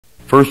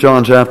1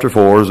 John chapter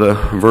 4 is a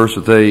verse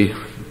that they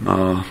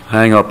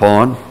hang up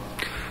on.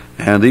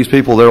 And these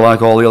people, they're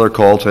like all the other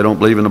cults. They don't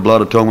believe in the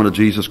blood atonement of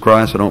Jesus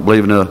Christ. They don't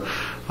believe in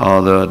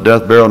the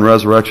death, burial, and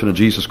resurrection of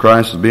Jesus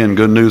Christ as being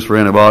good news for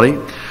anybody.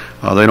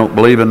 They don't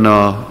believe in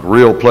a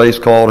real place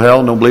called hell,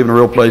 and don't believe in a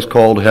real place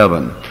called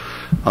heaven.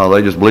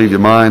 They just believe your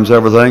mind's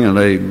everything, and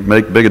they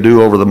make big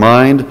ado over the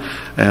mind.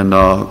 And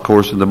of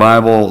course, in the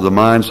Bible, the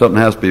mind,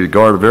 something has to be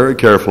guarded very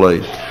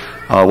carefully.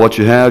 What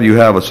you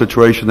have a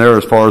situation there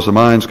as far as the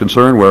mind's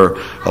concerned, where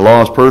a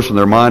lost person,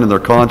 their mind and their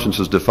conscience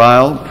is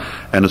defiled,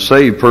 and a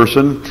saved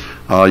person,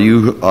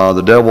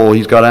 the devil,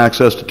 he's got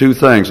access to two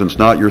things, and it's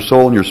not your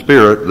soul and your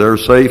spirit. They're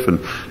safe and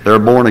they're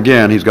born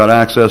again. He's got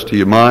access to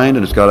your mind,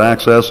 and he's got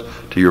access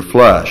to your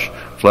flesh.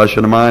 Flesh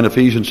and the mind,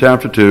 Ephesians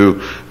chapter 2,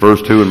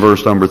 verse 2 and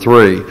verse number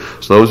 3.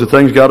 So those are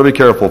things you've got to be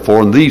careful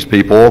for. And these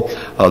people,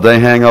 they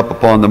hang up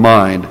upon the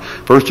mind.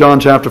 1 John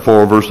chapter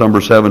 4, verse number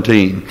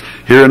 17.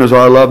 Herein is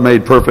our love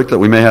made perfect, that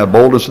we may have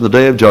boldness in the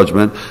day of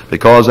judgment,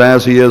 because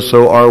as he is,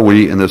 so are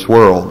we in this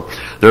world.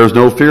 There is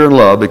no fear in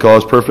love,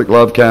 because perfect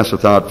love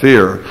casteth out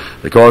fear.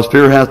 Because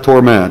fear hath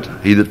torment.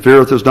 He that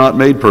feareth is not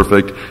made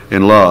perfect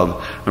in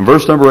love. In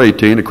verse number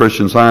 18, the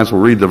Christian Science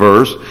will read the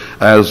verse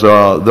as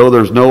though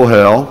there's no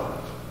hell,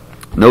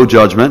 no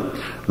judgment,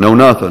 no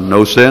nothing,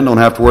 no sin, don't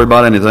have to worry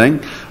about anything,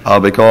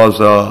 because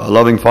a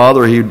loving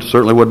Father, he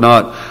certainly would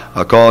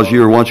not cause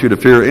you or want you to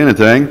fear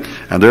anything,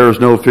 and there is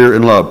no fear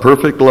in love.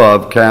 Perfect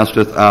love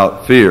casteth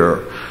out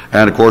fear.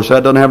 And of course,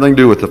 that doesn't have anything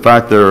to do with the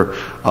fact there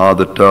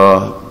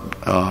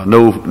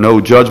no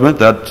judgment.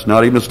 That's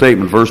not even a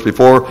statement. Verse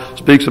before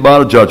speaks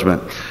about a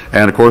judgment.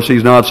 And of course,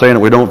 he's not saying that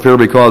we don't fear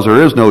because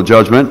there is no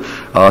judgment.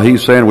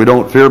 He's saying we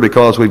don't fear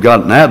because we've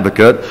got an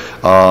advocate,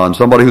 and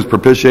somebody who's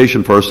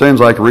propitiation for our sins,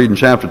 like I read in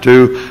chapter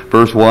 2,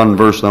 verse 1 and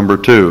verse number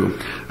 2.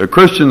 The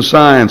Christian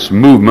Science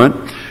movement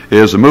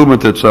is a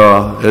movement that's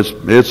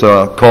it's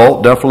a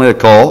cult, definitely a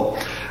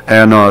cult.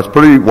 And it's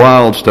pretty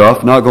wild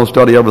stuff. Not going to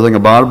study everything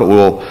about it, but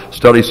we'll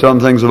study some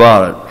things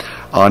about it.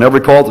 In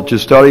every cult that you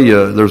study,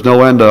 there's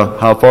no end to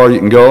how far you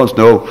can go. It's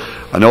no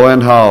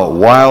end how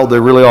wild they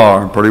really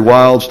are. Pretty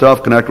wild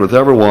stuff connected with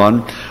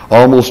everyone.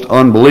 Almost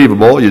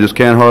unbelievable. You just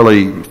can't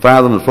hardly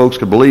fathom that folks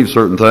could believe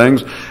certain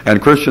things. And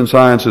Christian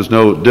Science is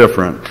no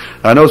different.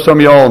 I know some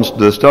of y'all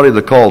that study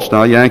the cults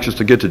now, you're anxious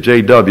to get to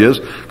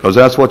JWs, because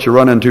that's what you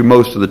run into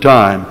most of the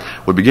time.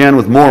 We began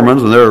with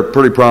Mormons, and they're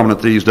pretty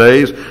prominent these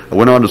days. I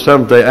went on to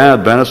Seventh-day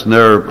Adventists, and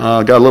they're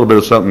got a little bit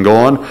of something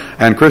going.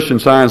 And Christian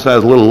Science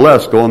has a little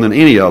less going than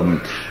any of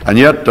them. And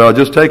yet,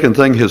 just taking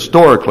things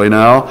historically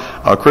now,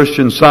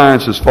 Christian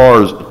Science, as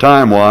far as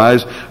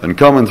time-wise, and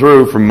coming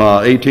through from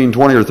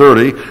 1820 or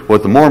 30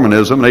 with the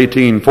Mormonism in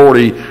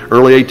 1840,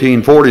 early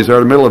 1840s,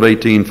 there in the middle of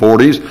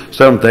 1840s,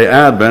 Seventh-day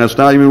Adventists.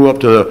 Now you move up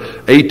to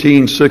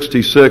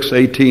 1866,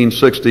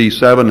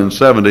 1867, and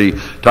 70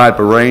 type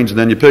of range, and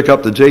then you pick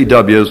up the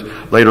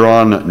JWs later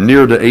on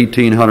near to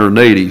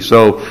 1880.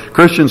 So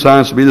Christian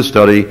Science will be the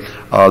study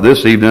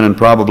this evening and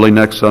probably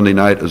next Sunday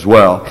night as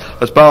well.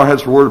 Let's bow our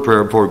heads for a word of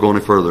prayer before we go any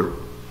further.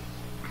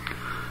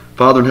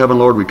 Father in heaven,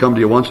 Lord, we come to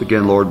you once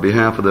again, Lord, on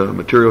behalf of the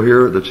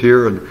material that's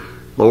here, and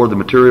Lord, the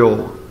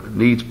material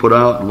needs put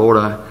out, and Lord,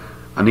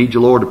 I need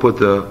you, Lord,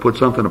 to put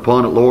something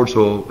upon it, Lord,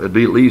 so it'd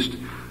be at least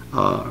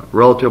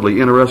relatively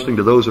interesting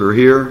to those that are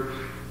here.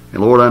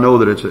 And Lord, I know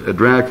that it's a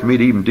drag for me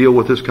to even deal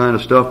with this kind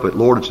of stuff, but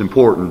Lord, it's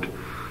important.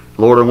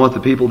 Lord, I want the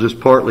people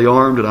just partly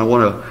armed, and I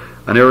want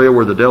an area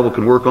where the devil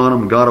can work on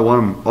them, and God, I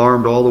want them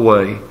armed all the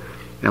way.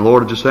 And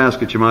Lord, I just ask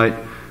that you might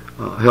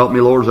help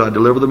me, Lord, as I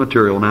deliver the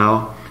material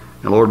now.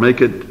 And Lord, make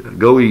it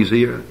go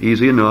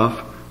easy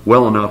enough,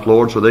 well enough,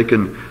 Lord, so they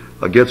can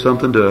get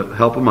something to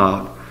help them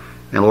out.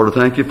 And Lord, I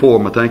thank you for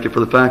them. I thank you for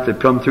the fact they've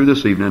come through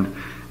this evening.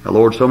 And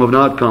Lord, some have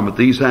not come, but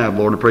these have,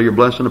 Lord. I pray your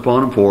blessing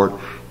upon them for it.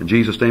 In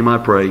Jesus' name I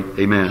pray.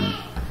 Amen.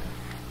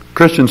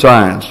 Christian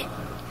Science.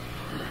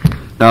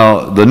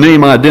 Now, the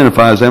name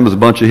identifies them as a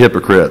bunch of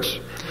hypocrites.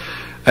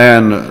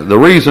 And the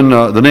reason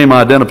the name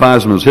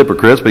identifies them as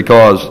hypocrites,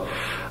 because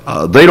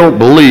they don't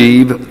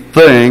believe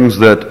things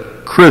that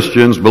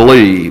Christians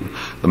believe.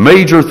 The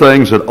major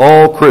things that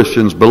all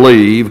Christians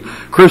believe,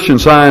 Christian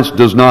Science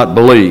does not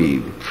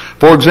believe.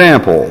 For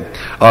example,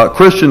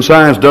 Christian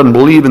Science doesn't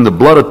believe in the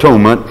blood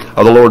atonement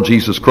of the Lord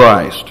Jesus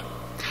Christ.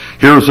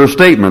 Here's their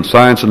statement,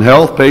 Science and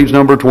Health, page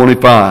number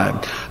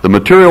 25. The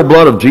material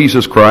blood of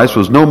Jesus Christ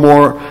was no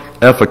more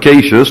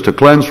efficacious to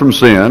cleanse from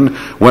sin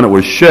when it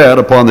was shed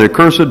upon the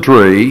accursed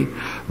tree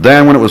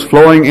than when it was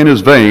flowing in his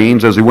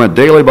veins as he went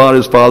daily about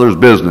his Father's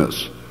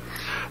business.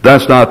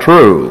 That's not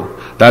true.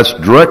 That's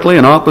directly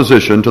in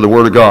opposition to the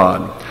Word of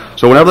God.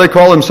 So whenever they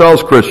call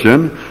themselves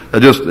Christian,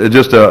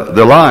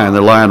 they're lying.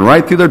 They're lying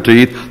right through their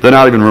teeth. They're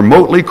not even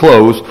remotely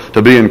close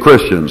to being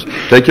Christians.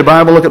 Take your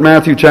Bible, look at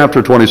Matthew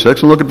chapter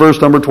 26, and look at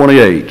verse number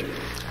 28.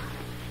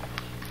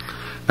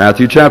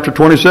 Matthew chapter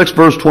 26,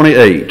 verse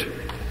 28.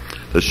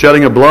 The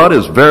shedding of blood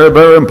is very,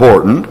 very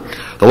important.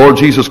 The Lord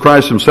Jesus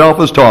Christ himself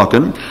is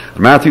talking.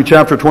 In Matthew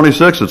chapter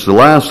 26, it's the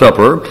Last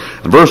Supper.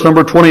 In verse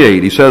number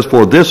 28, he says,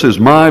 "For this is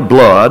my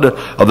blood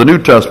of the New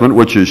Testament,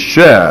 which is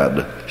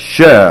shed."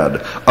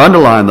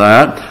 Underline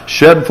that.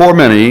 Shed for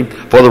many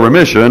for the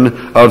remission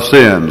of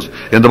sins.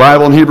 In the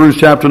Bible in Hebrews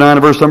chapter 9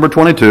 and verse number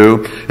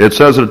 22, it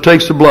says that it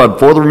takes the blood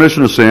for the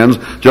remission of sins,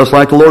 just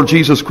like the Lord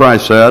Jesus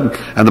Christ said.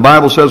 And the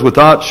Bible says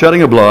without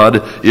shedding of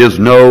blood is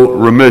no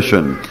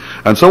remission.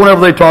 And so whenever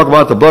they talk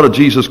about the blood of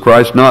Jesus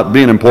Christ not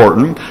being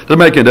important, doesn't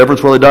make any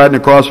difference whether he died on the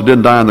cross or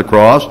didn't die on the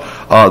cross,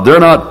 they're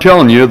not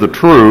telling you the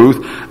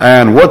truth,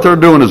 and what they're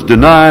doing is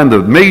denying the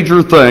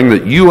major thing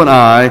that you and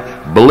I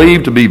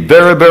believe to be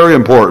very, very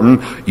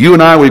important. You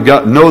and I, we've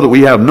got to know that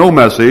we have no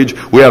message,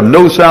 we have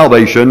no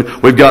salvation,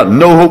 we've got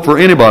no hope for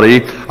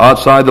anybody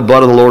outside the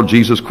blood of the Lord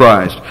Jesus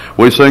Christ.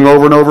 We sing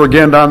over and over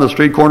again down the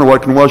street corner,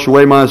 "What can wash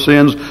away my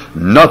sins?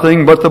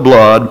 Nothing but the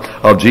blood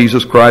of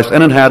Jesus Christ,"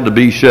 and it had to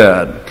be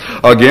shed.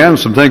 Again,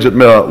 some things that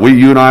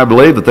you and I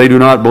believe that they do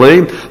not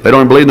believe. They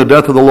don't believe in the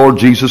death of the Lord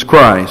Jesus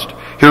Christ.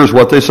 Here's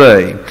what they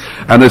say.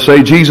 And they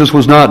say Jesus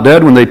was not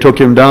dead when they took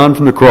him down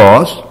from the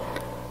cross.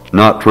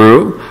 Not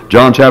true.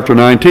 John chapter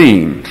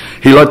 19.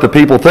 He let the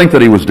people think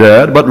that he was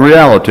dead, but in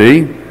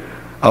reality,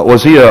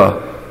 was he a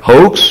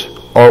hoax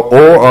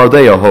or are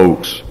they a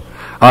hoax?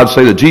 I'd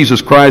say that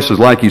Jesus Christ is,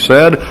 like he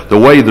said, the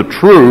way, the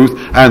truth,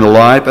 and the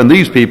life, and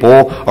these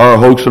people are a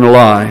hoax and a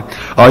lie.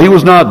 He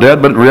was not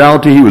dead, but in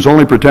reality he was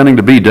only pretending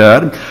to be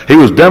dead. He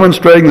was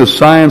demonstrating the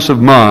science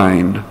of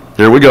mind.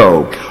 Here we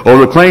go.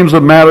 Over the claims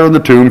of matter in the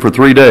tomb for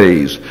 3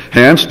 days.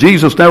 Hence,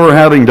 Jesus never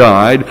having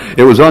died,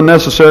 it was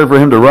unnecessary for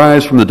him to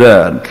rise from the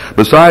dead.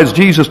 Besides,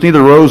 Jesus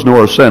neither rose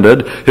nor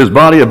ascended. His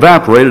body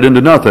evaporated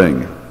into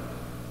nothing.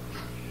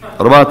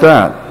 What about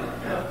that?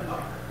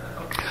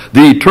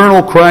 The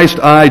eternal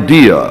Christ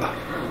idea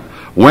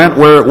went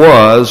where it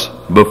was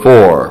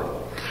before.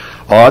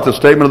 The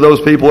statement of those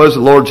people is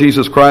that Lord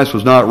Jesus Christ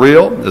was not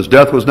real. His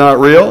death was not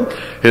real.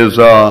 His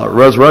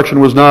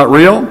resurrection was not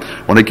real.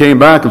 When he came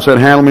back and said,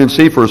 "Handle me and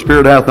see, for a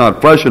spirit hath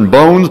not flesh and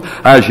bones,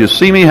 as you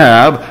see me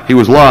have," he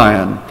was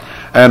lying.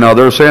 And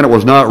they're saying it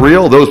was not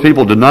real. Those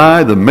people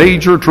deny the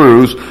major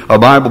truths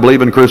of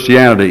Bible-believing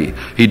Christianity.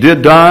 He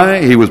did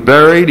die, he was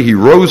buried, he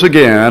rose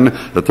again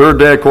the third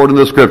day according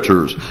to the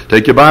Scriptures.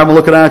 Take your Bible,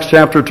 look at Acts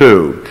chapter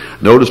 2.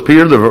 Notice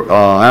Peter,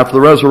 after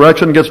the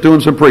resurrection, gets doing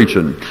some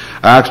preaching.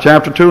 Acts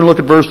chapter 2, and look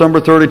at verse number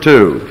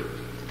 32.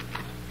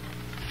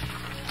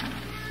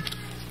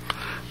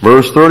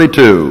 Verse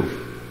 32.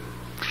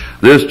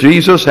 "This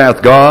Jesus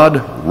hath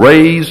God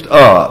raised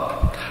up."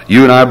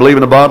 You and I believe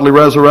in a bodily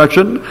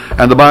resurrection,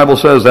 and the Bible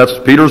says that's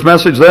Peter's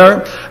message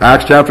there.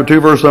 Acts chapter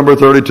 2, verse number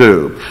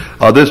 32.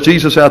 "This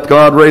Jesus hath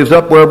God raised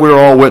up, whereof we are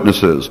all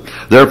witnesses.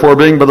 Therefore,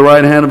 being by the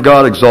right hand of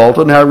God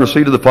exalted, and having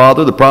received of the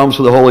Father the promise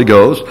of the Holy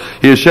Ghost,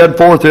 he has shed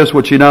forth this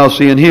which ye now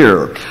see and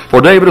hear.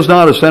 For David is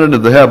not ascended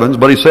into the heavens,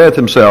 but he saith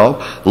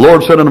himself, The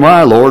Lord said unto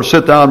my Lord,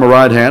 Sit thou on my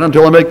right hand,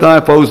 until I make thy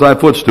foes thy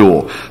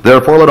footstool.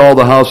 Therefore let all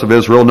the house of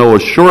Israel know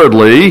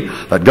assuredly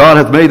that God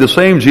hath made the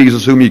same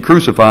Jesus whom ye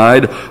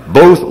crucified,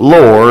 both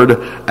Lord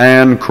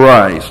and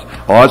Christ."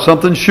 It's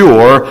something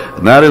sure,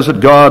 and that is that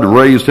God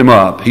raised him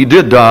up. He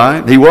did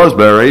die. He was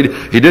buried.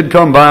 He did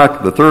come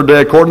back the third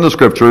day according to the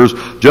Scriptures,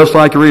 just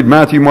like you read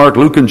Matthew, Mark,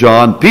 Luke, and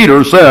John.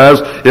 Peter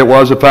says it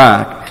was a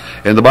fact.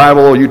 In the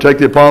Bible, you take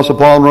the Apostle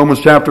Paul in Romans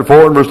chapter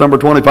 4 and verse number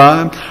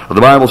 25.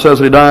 The Bible says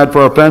that he died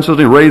for our offenses and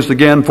he raised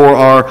again for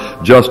our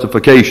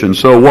justification.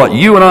 So what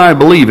you and I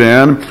believe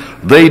in,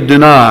 they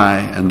deny.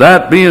 And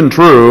that being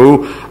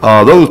true,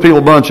 those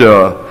people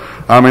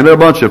they're a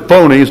bunch of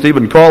phonies to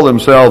even call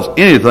themselves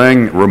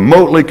anything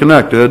remotely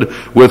connected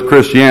with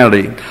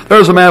Christianity.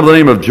 There's a man by the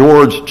name of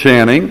George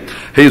Channing.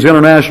 He's an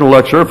international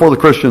lecturer for the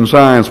Christian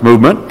Science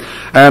movement.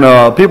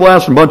 And people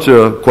ask him a bunch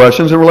of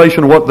questions in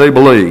relation to what they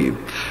believe.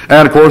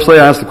 And of course they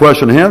asked the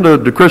question to him,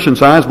 do Christian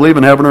Science believe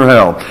in heaven or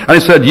hell? And he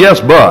said, yes,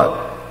 but.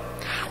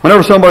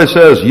 Whenever somebody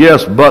says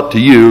yes, but to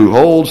you,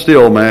 hold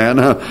still, man.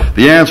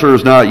 The answer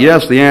is not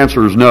yes, the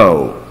answer is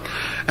no.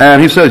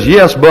 And he says,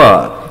 yes,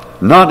 but.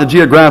 Not in a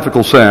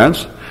geographical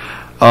sense.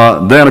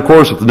 Then, of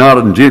course, if it's not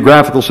in a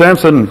geographical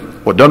sense, then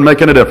what doesn't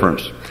make any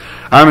difference.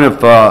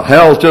 If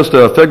hell is just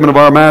a figment of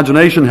our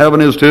imagination,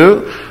 heaven is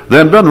too,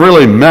 then it doesn't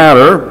really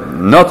matter.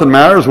 Nothing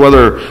matters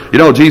whether,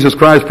 Jesus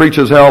Christ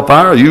preaches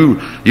hellfire,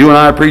 you and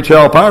I preach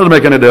hellfire, it doesn't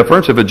make any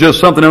difference. If it's just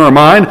something in our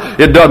mind,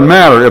 it doesn't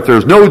matter. If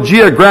there's no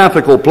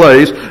geographical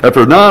place, if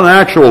there's not an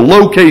actual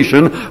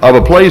location of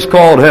a place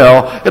called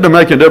hell, it doesn't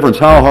make any difference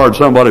how hard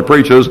somebody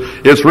preaches.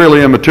 It's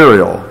really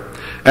immaterial.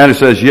 And he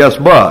says, yes,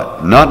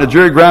 but, not in a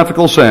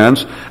geographical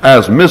sense,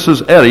 as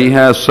Mrs. Eddy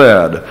has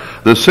said.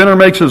 The sinner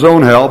makes his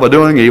own hell by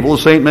doing evil,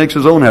 the saint makes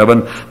his own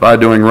heaven by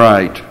doing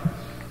right.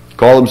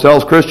 Call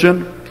themselves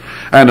Christian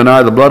and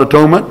deny the blood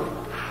atonement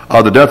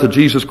of the death of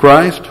Jesus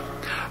Christ.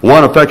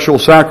 One effectual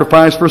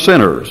sacrifice for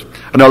sinners.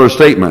 Another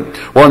statement.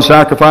 One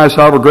sacrifice,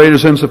 however great,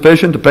 is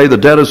insufficient to pay the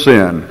debt of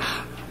sin.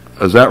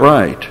 Is that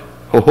right?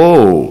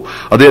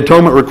 The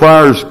atonement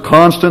requires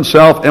constant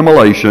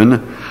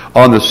self-immolation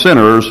on the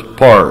sinner's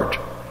part.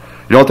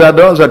 You know what that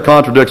does? That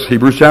contradicts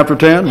Hebrews chapter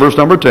 10, verse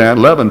number 10,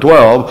 11,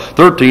 12,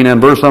 13,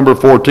 and verse number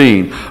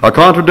 14. A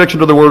contradiction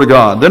to the Word of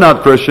God. They're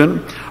not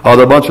Christian.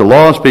 They're a bunch of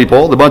lost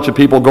people. They're a bunch of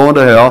people going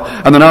to hell,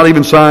 and they're not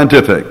even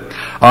scientific.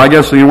 I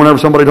guess whenever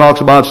somebody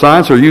talks about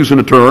science, they're using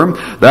a term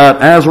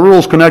that, as a rule,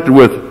 is connected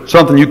with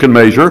something you can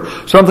measure,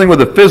 something with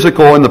the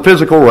physical in the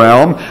physical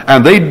realm,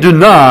 and they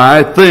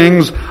deny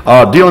things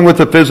dealing with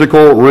the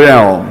physical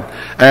realm.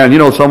 And,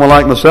 someone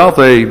like myself,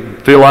 they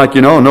feel like,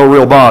 no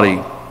real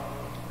body.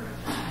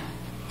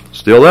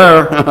 Still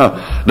there.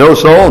 No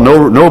soul,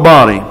 no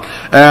body.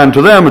 And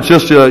to them, it's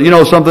just,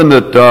 something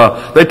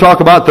that they talk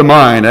about the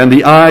mind and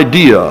the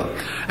idea.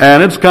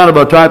 And it's kind of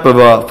a type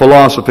of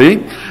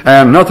philosophy,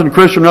 and nothing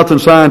Christian, nothing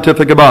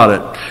scientific about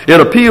it.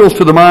 It appeals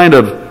to the mind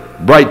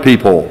of bright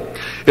people.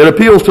 It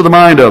appeals to the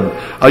mind of,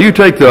 you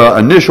take the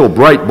initial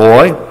bright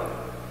boy.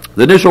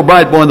 The initial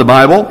bright boy in the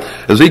Bible,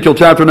 Ezekiel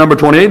chapter number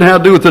 28, had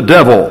to do with the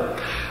devil.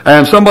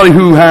 And somebody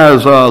who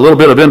has a little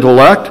bit of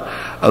intellect,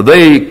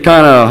 they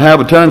kind of have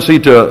a tendency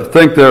to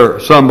think they're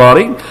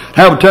somebody,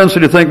 have a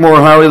tendency to think more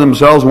highly of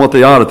themselves than what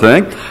they ought to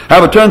think,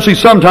 have a tendency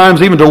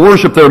sometimes even to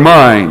worship their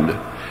mind.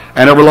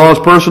 And every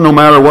lost person, no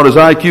matter what his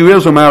IQ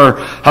is, no matter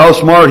how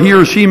smart he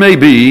or she may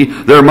be,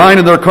 their mind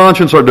and their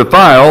conscience are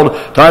defiled.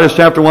 Titus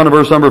chapter 1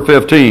 verse number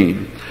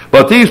 15.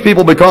 But these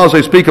people, because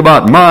they speak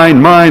about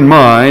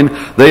mind,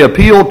 they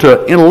appeal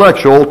to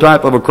intellectual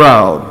type of a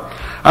crowd.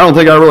 I don't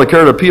think I really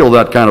care to appeal to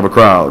that kind of a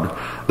crowd.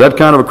 That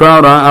kind of a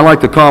crowd, I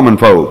like the common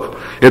folk.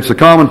 It's the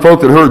common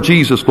folk that heard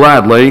Jesus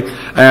gladly,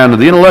 and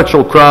the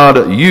intellectual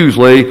crowd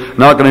usually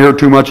not going to hear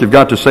too much you've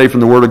got to say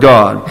from the Word of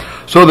God.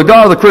 So the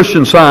God of the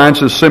Christian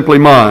Science is simply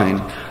mind.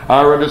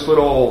 I read this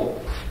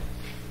little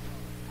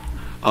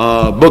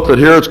booklet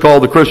here. It's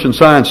called the Christian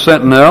Science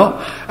Sentinel,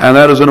 and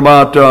that is in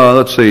about,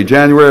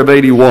 January of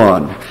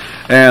 81.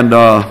 And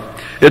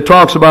it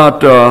talks about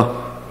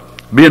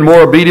being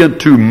more obedient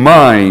to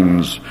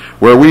minds.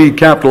 Where we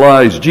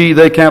capitalize G,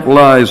 they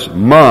capitalize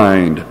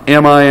mind,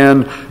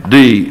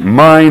 M-I-N-D,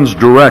 mind's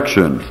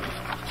direction.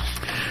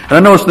 And I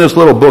notice in this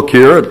little book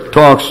here, it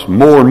talks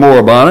more and more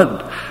about it.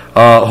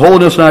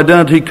 Holiness and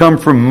identity come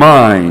from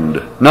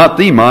mind. Not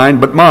the mind,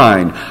 but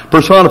mind.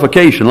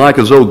 Personification, like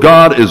as though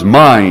God is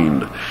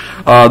mind.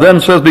 Then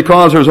it says,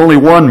 because there's only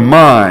one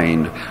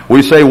mind.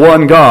 We say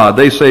one God.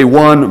 They say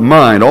one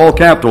mind. All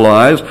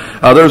capitalized.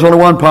 There's only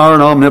one power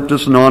and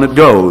omnipotence, and on it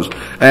goes.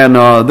 And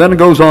then it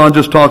goes on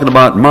just talking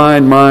about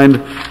mind,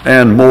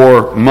 and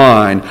more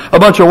mind. A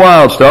bunch of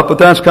wild stuff, but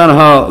that's kind of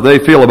how they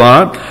feel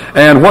about it.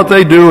 And what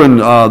they do,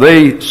 and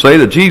they say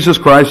that Jesus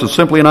Christ is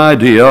simply an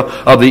idea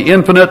of the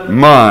infinite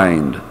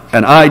mind.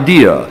 An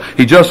idea.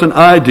 He's just an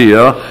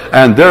idea,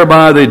 and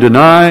thereby they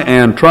deny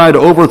and try to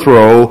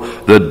overthrow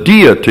the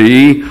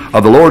deity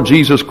of the Lord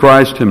Jesus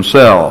Christ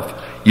himself.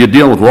 You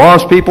deal with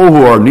lost people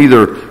who are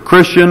neither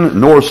Christian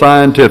nor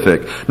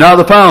scientific. Now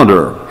the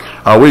founder,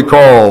 we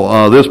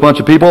call this bunch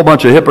of people a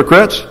bunch of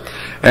hypocrites,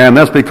 and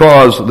that's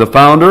because the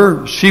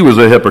founder, she was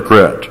a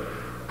hypocrite.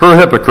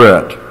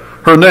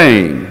 Her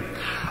name,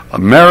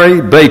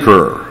 Mary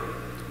Baker.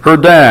 Her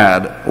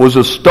dad was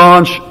a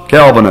staunch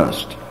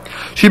Calvinist.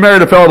 She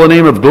married a fellow by the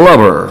name of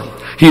Glover.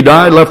 He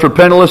died, left her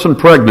penniless and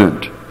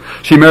pregnant.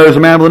 She marries a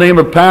man by the name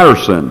of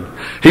Patterson.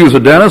 He was a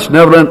dentist,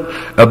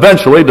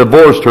 eventually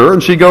divorced her,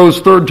 and she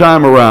goes third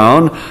time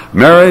around,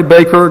 Mary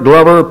Baker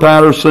Glover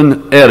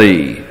Patterson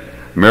Eddy.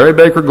 Mary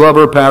Baker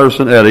Glover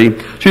Patterson Eddy.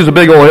 She's a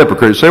big old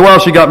hypocrite. You say, well,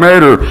 she got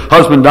married, her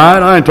husband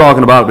died. I ain't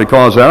talking about it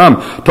because of that.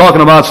 I'm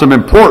talking about some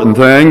important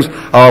things,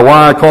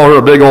 why I call her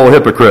a big old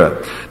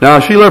hypocrite. Now,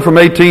 she lived from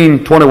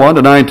 1821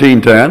 to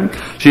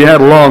 1910. She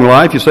had a long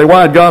life. You say,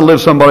 why did God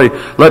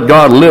let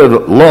God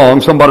live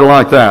long, somebody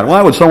like that?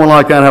 Why would someone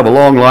like that have a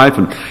long life?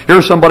 And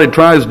here's somebody who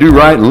tries to do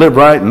right and live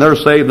right, and they're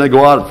saved, and they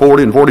go out at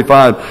 40 and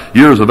 45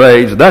 years of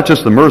age. That's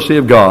just the mercy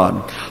of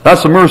God.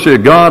 That's the mercy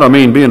of God,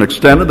 being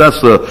extended.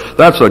 That's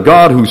a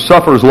God who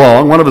suffers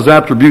long. One of his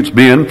attributes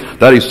being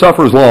that he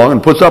suffers long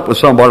and puts up with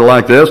somebody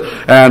like this.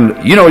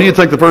 And, you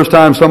think the first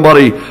time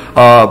somebody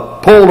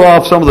pulled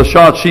off some of the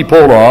shots she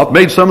pulled off,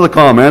 made some of the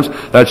comments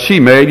that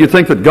she made, you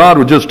think that God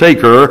would just take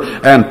her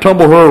and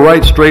tumble her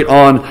right straight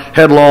on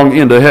headlong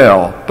into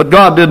hell. But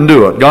God didn't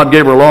do it. God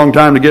gave her a long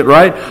time to get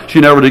right.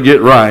 She never did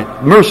get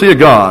right. Mercy of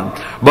God.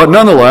 But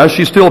nonetheless,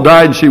 she still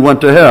died and she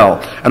went to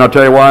hell. And I'll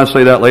tell you why I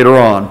say that later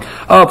on.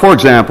 For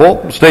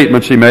example,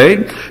 statement she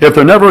made, if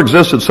there never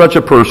existed such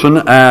a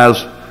person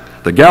as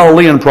the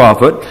Galilean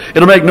prophet,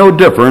 it'll make no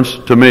difference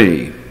to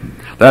me.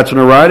 That's in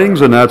her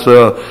writings, and that's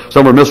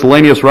some of her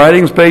miscellaneous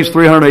writings, page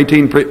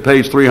 318,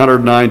 page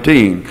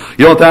 319.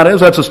 You know what that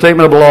is? That's a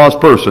statement of a lost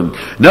person.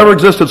 Never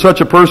existed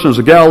such a person as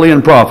a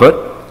Galilean prophet.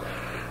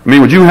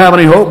 Would you have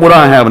any hope? Would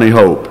I have any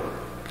hope?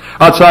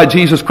 Outside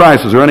Jesus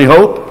Christ, is there any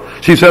hope?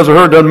 She says to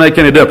her, it doesn't make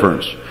any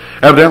difference.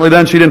 Evidently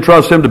then she didn't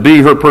trust him to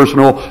be her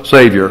personal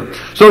Savior.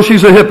 So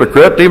she's a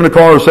hypocrite, even to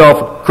call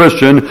herself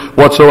Christian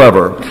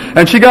whatsoever.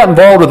 And she got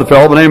involved with a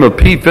fellow by the name of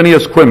P.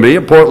 Phineas Quimby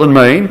of Portland,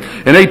 Maine,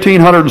 in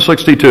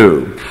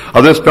 1862.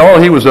 This fellow,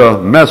 he was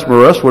a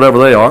mesmerist, whatever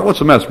they are.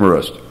 What's a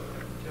mesmerist?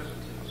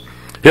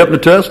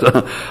 Hypnotist.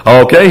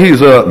 Okay,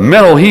 he's a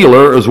mental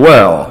healer as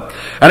well.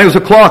 And he was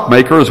a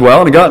clockmaker as well,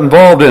 and he got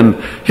involved in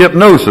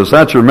hypnosis.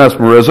 That's your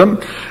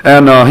mesmerism.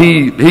 And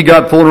he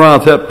got fooling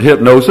around with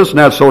hypnosis and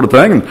that sort of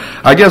thing. And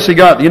I guess he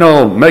got,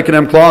 making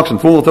them clocks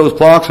and fooling with those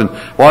clocks and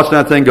watching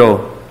that thing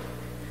go.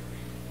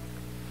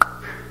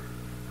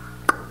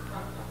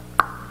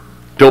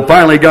 Till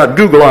finally he got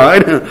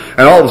Google-eyed, and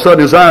all of a sudden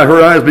his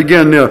eyes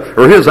began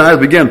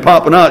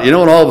popping out, and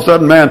all of a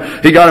sudden,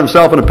 man, he got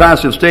himself in a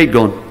passive state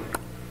going.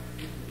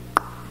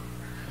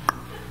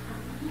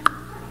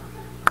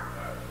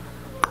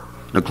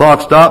 The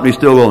clock stopped, and he's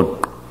still going.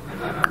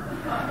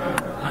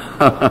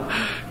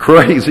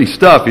 Crazy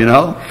stuff,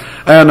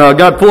 And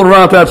got fooling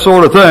around with that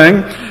sort of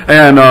thing,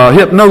 and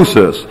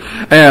hypnosis.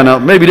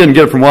 And maybe didn't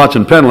get it from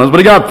watching Pendulums, but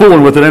he got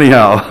fooling with it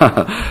anyhow.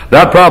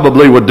 That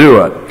probably would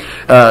do it.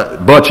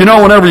 But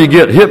whenever you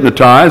get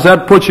hypnotized,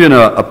 that puts you in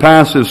a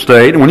passive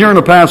state. And when you're in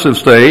a passive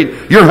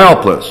state, you're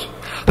helpless.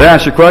 They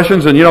ask you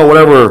questions, and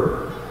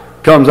whatever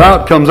comes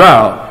out, comes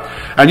out.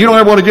 And you don't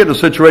ever want to get in a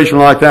situation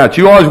like that.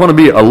 You always want to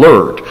be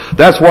alert.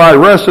 That's why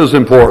rest is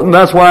important.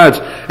 That's why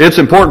it's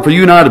important for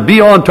you and I to be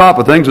on top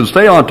of things and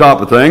stay on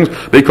top of things,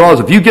 because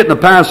if you get in a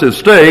passive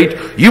state,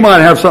 you might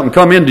have something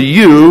come into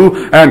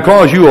you and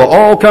cause you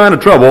all kind of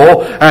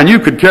trouble, and you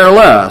could care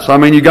less.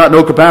 You got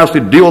no capacity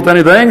to deal with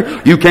anything.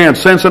 You can't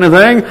sense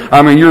anything.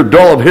 You're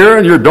dull of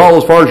hearing. You're dull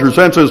as far as your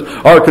senses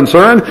are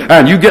concerned,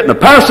 and you get in a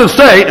passive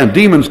state, and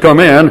demons come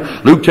in,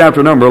 Luke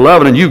chapter number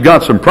 11, and you've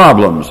got some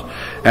problems.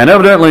 And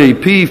evidently,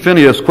 P.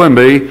 Phineas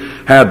Quimby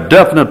had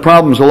definite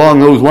problems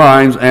along those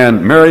lines,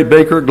 and Mary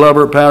Baker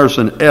Glover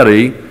Patterson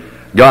Eddy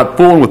got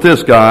fooling with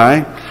this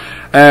guy.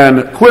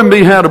 And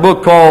Quimby had a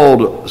book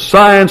called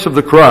Science of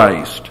the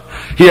Christ.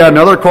 He had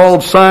another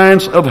called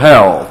Science of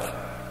Health.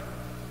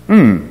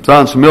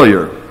 Sounds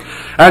familiar.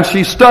 And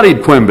she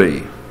studied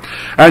Quimby.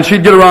 And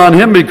she'd get around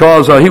him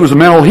because he was a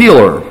mental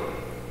healer.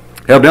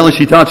 Evidently,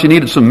 she thought she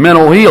needed some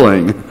mental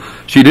healing.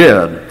 She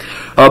did.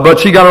 But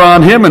she got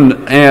around him,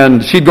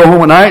 and she'd go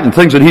home at night, and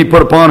things that he'd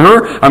put upon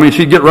her,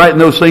 she'd get writing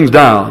those things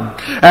down.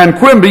 And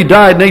Quimby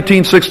died in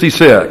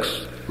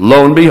 1866.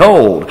 Lo and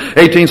behold,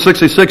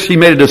 1866, she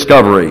made a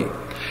discovery.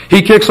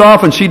 He kicks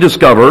off, and she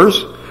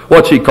discovers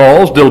what she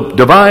calls the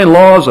divine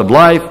laws of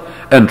life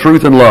and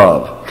truth and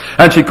love.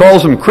 And she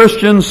calls them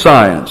Christian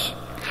Science.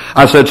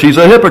 I said, she's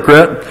a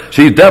hypocrite.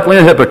 She's definitely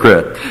a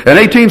hypocrite. In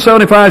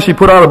 1875, she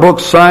put out a book,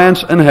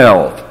 Science and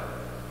Health.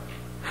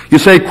 You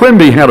say,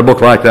 Quimby had a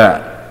book like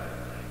that.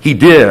 He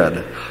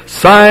did.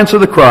 Science of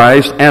the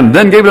Christ, and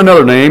then gave it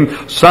another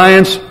name,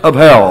 Science of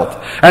Health.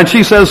 And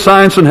she says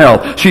Science and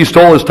Health. She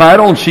stole his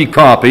title and she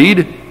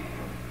copied,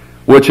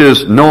 which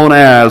is known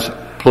as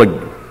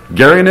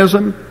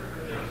plagiarism?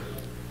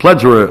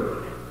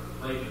 Plagiarism.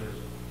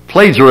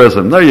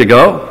 There you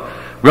go.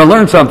 We're going to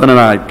learn something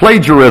tonight.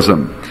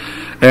 Plagiarism.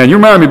 And you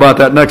remind me about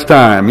that next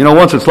time.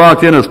 Once it's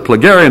locked in as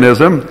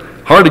plagiarism,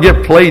 hard to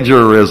get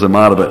plagiarism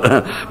out of it.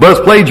 But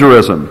it's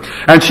plagiarism.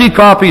 And she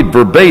copied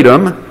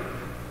verbatim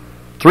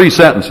 3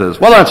 sentences.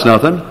 Well, that's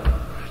nothing.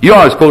 You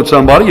always quote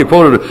somebody. You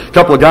quoted a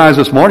couple of guys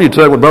this morning. You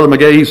said what Brother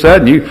McGahee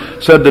said, and you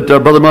said that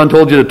Brother Munn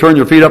told you to turn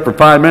your feet up for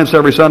 5 minutes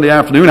every Sunday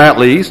afternoon, at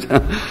least.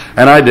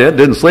 And I did.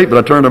 Didn't sleep, but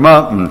I turned them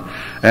up.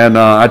 And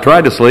I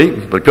tried to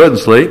sleep, but couldn't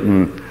sleep,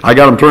 and I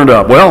got them turned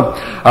up. Well,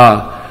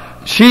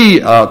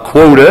 she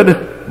quoted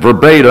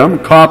verbatim,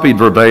 copied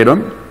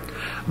verbatim,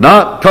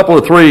 not a couple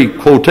of 3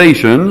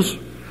 quotations,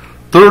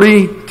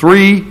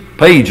 33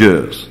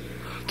 pages.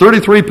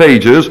 33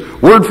 pages,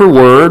 word for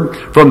word,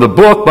 from the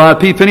book by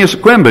P. Phineas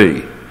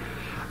Quimby.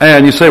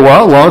 And you say,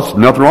 well,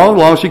 nothing wrong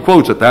as long as she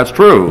quotes it. That's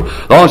true.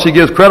 As long as she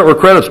gives credit where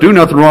credit's due,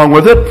 nothing wrong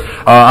with it.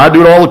 I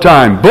do it all the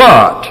time.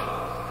 But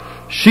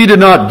she did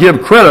not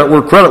give credit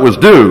where credit was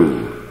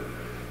due.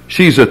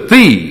 She's a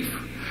thief.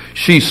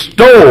 She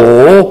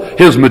stole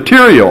his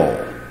material.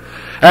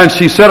 And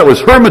she said it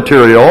was her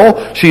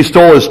material. She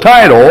stole his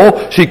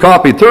title. She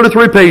copied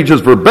 33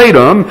 pages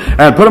verbatim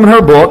and put them in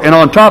her book. And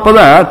on top of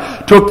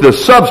that, took the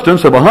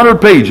substance of 100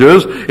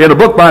 pages in a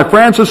book by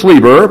Francis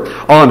Lieber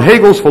on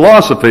Hegel's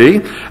philosophy.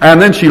 And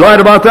then she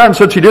lied about that and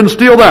said she didn't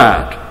steal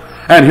that.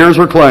 And here's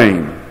her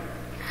claim.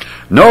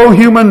 No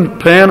human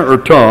pen or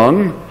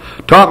tongue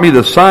taught me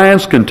the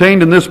science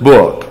contained in this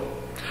book.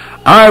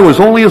 I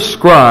was only a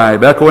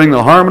scribe echoing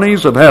the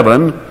harmonies of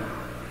heaven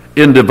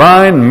in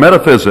divine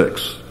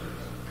metaphysics.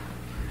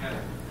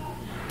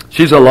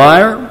 She's a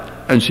liar,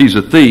 and she's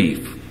a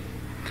thief.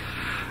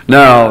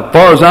 Now, as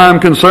far as I'm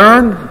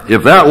concerned,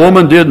 if that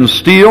woman didn't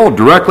steal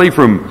directly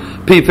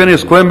from P.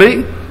 Phineas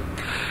Quimby,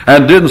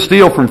 and didn't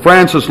steal from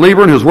Francis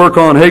Lieber and his work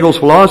on Hegel's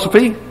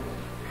philosophy,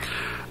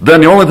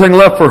 then the only thing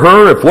left for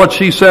her, if what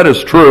she said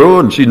is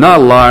true, and she's not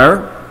a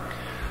liar,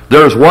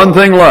 there's one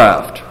thing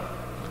left.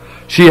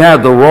 She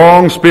had the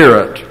wrong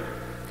spirit.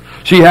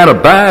 She had a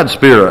bad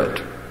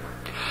spirit.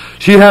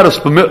 She had a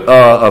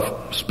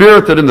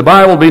spirit that in the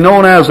Bible would be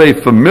known as a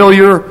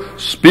familiar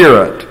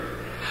spirit.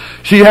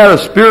 She had a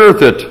spirit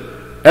that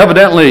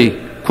evidently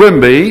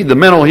Quimby, the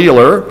mental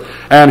healer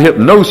and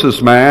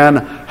hypnosis man,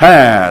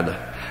 had.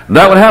 And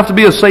that would have to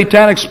be a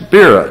satanic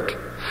spirit.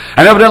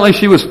 And evidently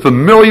she was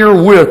familiar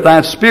with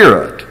that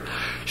spirit.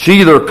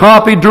 She either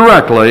copied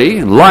directly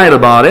and lied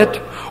about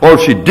it, or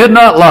if she did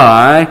not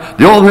lie,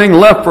 the only thing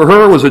left for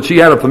her was that she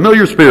had a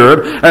familiar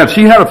spirit. And if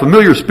she had a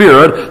familiar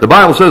spirit, the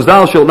Bible says,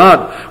 thou shalt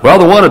not, well,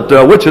 the one at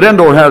witch at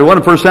Endor had one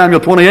in 1 Samuel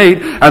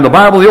 28, and the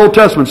Bible in the Old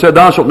Testament said,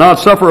 thou shalt not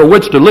suffer a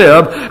witch to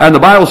live. And the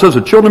Bible says,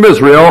 the children of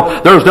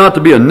Israel, there's not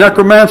to be a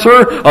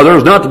necromancer,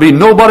 there's not to be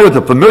nobody with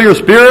a familiar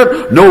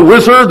spirit, no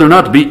wizard, there's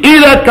not to be any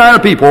of that kind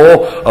of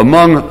people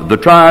among the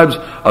tribes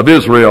of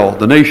Israel,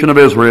 the nation of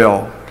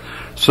Israel.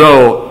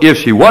 So, if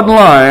she wasn't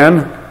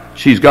lying,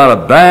 she's got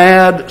a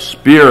bad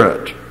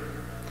spirit.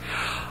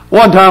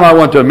 One time I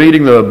went to a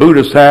meeting the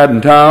Buddhists had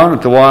in town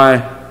at the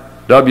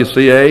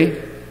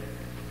YWCA.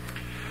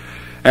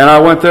 And I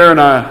went there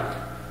and I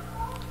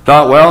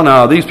thought, well,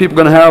 now these people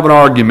are going to have an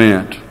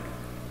argument.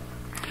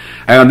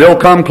 And they'll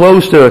come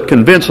close to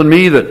convincing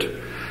me that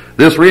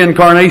this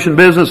reincarnation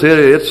business,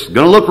 it's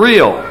going to look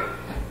real.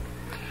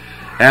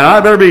 And I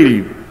better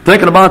be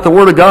thinking about the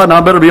Word of God, and I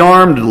better be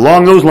armed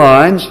along those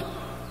lines.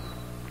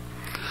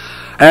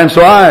 And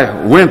so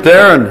I went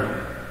there,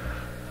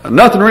 and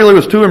nothing really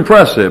was too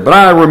impressive. But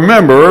I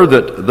remember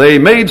that they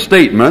made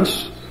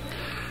statements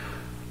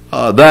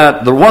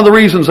that one of the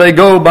reasons they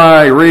go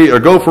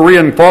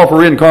fall for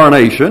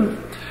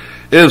reincarnation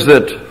is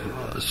that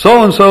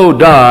so and so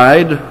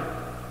died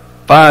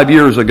 5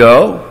 years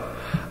ago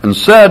and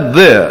said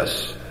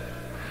this,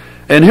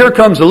 and here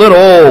comes a little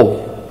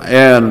old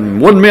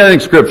and wouldn't be anything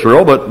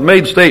scriptural, but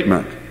made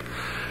statement.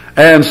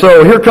 And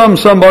so here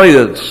comes somebody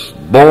that's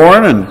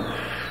born, and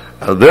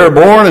they're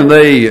born, and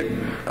they,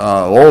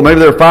 maybe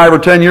they're 5 or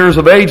 10 years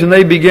of age, and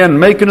they begin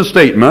making a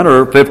statement,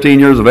 or 15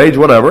 years of age,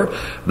 whatever.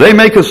 They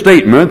make a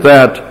statement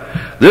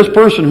that this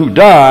person who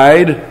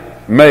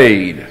died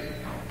made.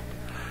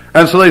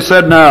 And so they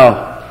said,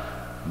 now,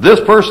 this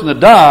person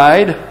that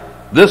died,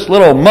 this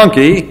little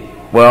monkey,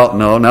 well,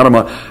 no, not a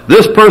monkey,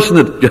 this person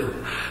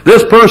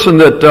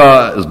that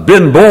has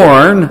been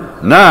born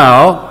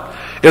now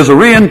is a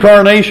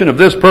reincarnation of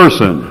this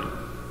person.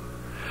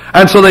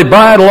 And so they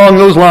buy it along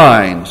those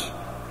lines.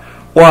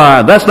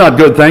 Why, that's not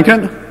good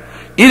thinking.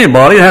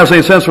 Anybody that has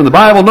any sense from the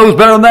Bible knows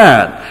better than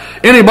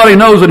that. Anybody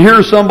knows that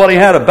here somebody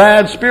had a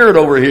bad spirit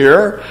over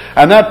here,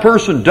 and that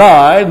person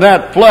died, and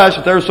that flesh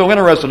that they're so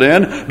interested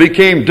in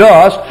became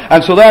dust,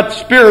 and so that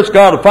spirit's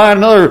got to find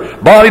another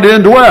body to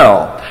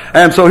indwell.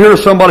 And so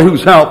here's somebody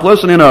who's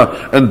helpless and in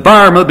an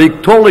environment that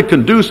be totally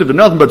conducive to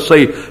nothing but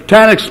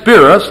satanic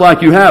spirits,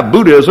 like you have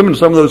Buddhism in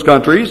some of those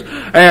countries.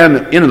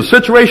 And in a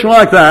situation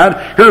like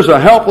that, here's a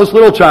helpless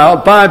little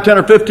child, 5, 10,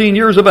 or 15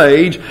 years of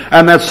age,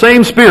 and that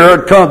same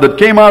spirit that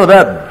came out of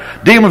that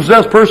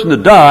demon-possessed person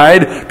that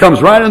died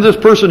comes right into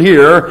this person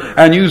here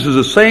and uses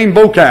the same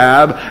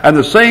vocab and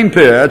the same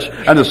pitch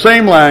and the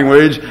same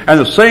language and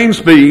the same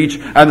speech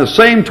and the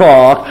same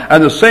talk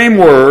and the same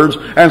words,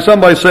 and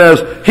somebody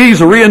says,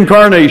 he's a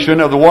reincarnation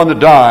of the one that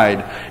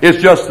died.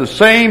 It's just the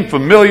same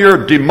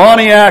familiar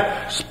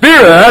demoniac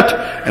spirit,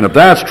 and if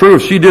that's true,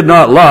 if she did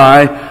not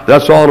lie,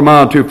 that's all it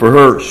amounted to for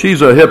her.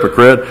 She's a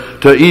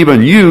hypocrite to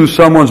even use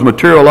someone's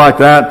material like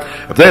that.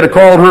 If they'd have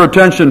called her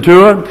attention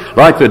to it,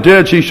 like they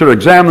did, she should have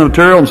examined the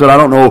material and said, I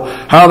don't know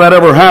how that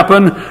ever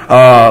happened,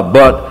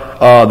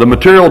 but the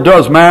material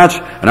does match,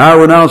 and I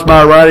renounce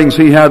my writings.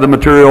 He had the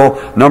material,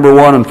 number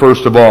one and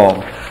first of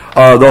all.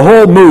 The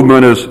whole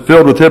movement is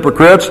filled with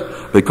hypocrites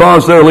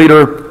because their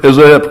leader is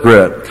a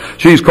hypocrite.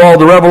 She's called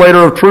the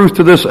revelator of truth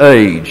to this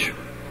age.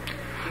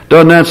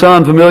 Doesn't that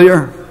sound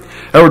familiar?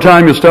 Every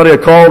time you study a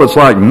cult, it's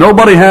like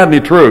nobody had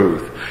any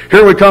truth.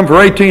 Here we come for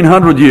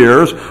 1,800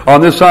 years on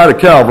this side of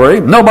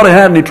Calvary. Nobody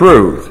had any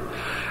truth.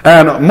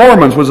 And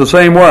Mormons was the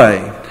same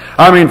way.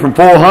 I mean, from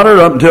 400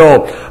 up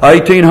until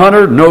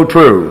 1800, no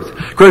truth.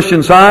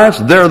 Christian Science,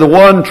 they're the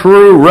one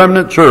true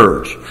remnant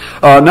church.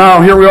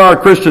 Now here we are,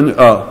 Christian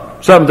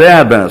Seventh-day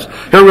Adventists.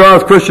 Here we are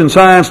with Christian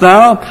Science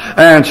now,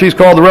 and she's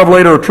called the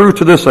revelator of truth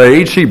to this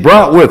age. She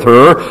brought with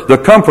her the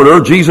comforter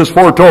Jesus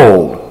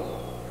foretold.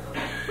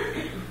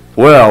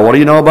 Well, what do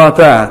you know about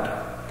that?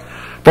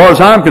 As far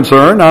as I'm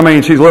concerned, I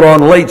mean, she's a little on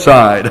the late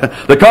side.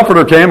 The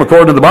Comforter came,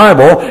 according to the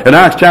Bible, in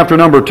Acts chapter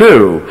number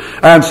 2.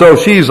 And so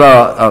she's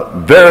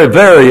very,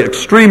 very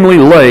extremely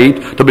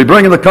late to be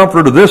bringing the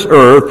Comforter to this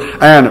earth,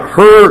 and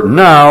her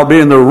now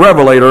being the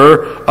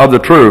revelator of the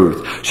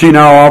truth. She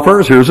now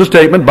offers, here's a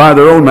statement by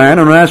their own man,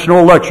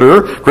 international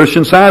lecturer,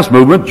 Christian Science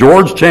Movement,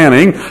 George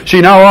Channing. She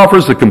now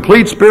offers the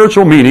complete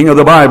spiritual meaning of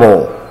the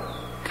Bible.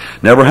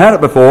 Never had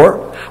it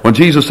before. When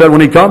Jesus said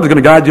when he comes, he's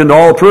going to guide you into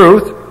all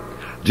truth.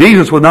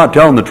 Jesus was not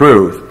telling the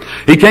truth.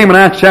 He came in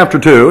Acts chapter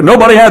 2.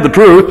 Nobody had the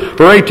truth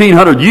for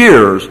 1,800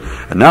 years.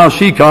 And now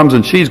she comes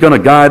and she's going to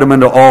guide them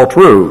into all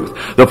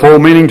truth. The full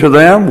meaning to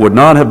them would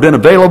not have been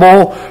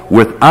available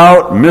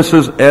without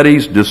Mrs.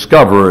 Eddy's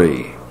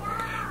discovery,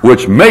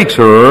 which makes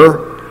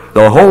her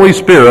the Holy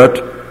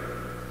Spirit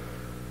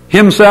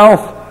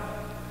himself.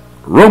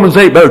 Romans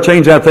 8 better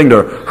change that thing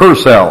to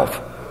herself.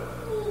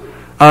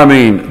 I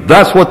mean,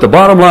 that's what the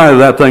bottom line of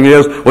that thing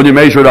is when you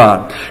measure it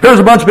out. Here's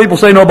a bunch of people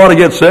say nobody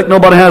gets sick,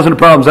 nobody has any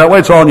problems that way,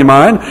 it's all in your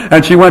mind,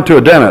 and she went to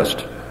a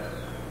dentist.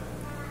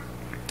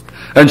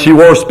 And she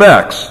wore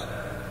specs.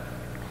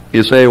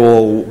 You say,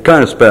 well, what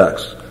kind of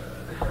specs?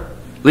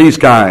 These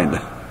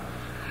kind.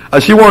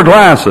 She wore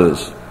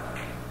glasses.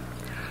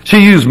 She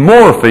used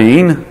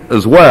morphine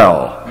as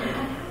well.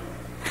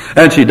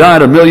 And she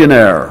died a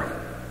millionaire.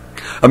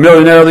 A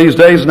millionaire these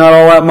days is not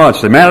all that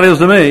much. Man, it is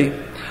to me.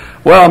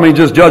 Well, I mean,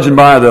 just judging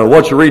by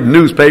what you read in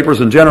newspapers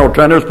and general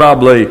trend, there's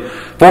probably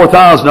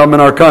 4,000 of them in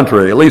our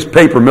country. At least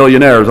paper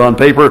millionaires. On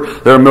paper,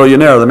 they're a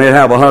millionaire. They may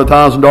have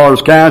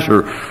 $100,000 cash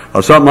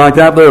or something like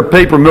that. They're a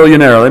paper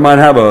millionaire. They might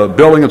have a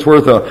building that's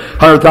worth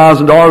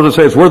 $100,000 and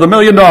say it's worth $1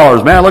 million.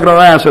 Man, look at our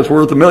assets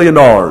worth $1 million.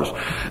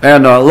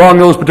 And along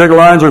those particular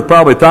lines, there's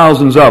probably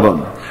thousands of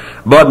them.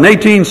 But in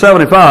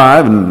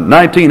 1875 and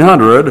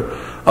 1900,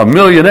 a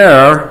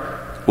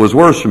millionaire was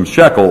worth some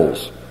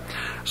shekels.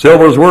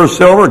 Silver's worth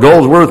silver,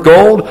 gold's worth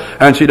gold,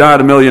 and she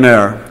died a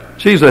millionaire.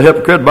 She's a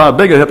hypocrite, about as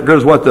big a hypocrite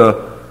as what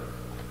the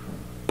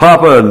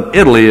Papa in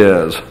Italy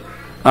is.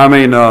 I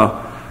mean,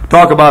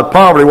 talk about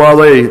poverty while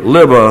they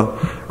live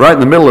right in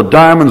the middle of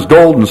diamonds,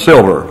 gold, and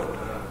silver.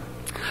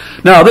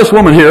 Now, this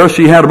woman here,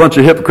 she had a bunch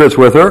of hypocrites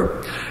with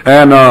her.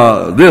 And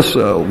this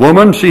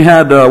woman, she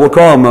had, we'll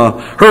call them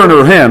her and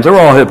her hens. They were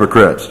all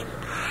hypocrites.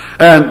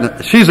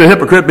 And she's a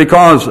hypocrite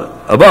because,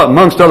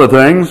 amongst other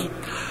things,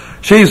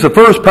 she's the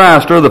first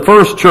pastor of the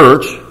first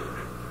church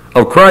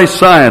of Christ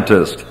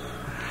Scientist.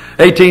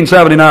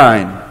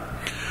 1879.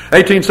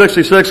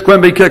 1866,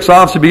 Quimby kicks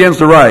off. She begins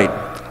to write.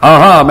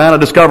 Aha, man, I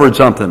discovered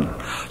something.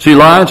 She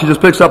lied. She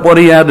just picks up what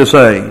he had to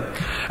say.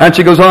 And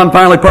she goes on,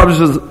 finally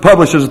publishes a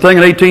thing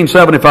in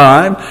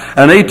 1875.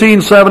 And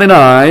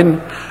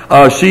 1879,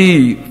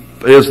 she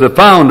is the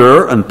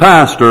founder and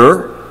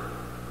pastor,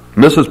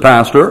 Mrs.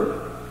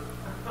 Pastor,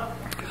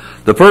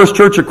 the First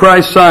Church of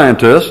Christ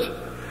Scientist,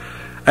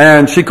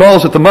 and she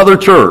calls it the Mother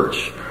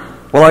Church.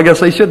 Well, I guess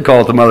they should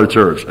call it the Mother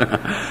Church.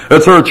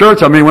 It's her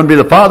church. I mean, it wouldn't be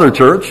the Father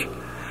Church.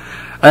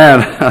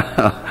 And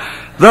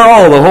they're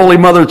all the Holy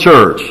Mother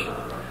Church.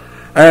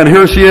 And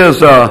here she is.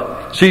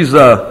 She's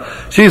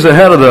the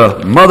head of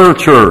the Mother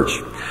Church.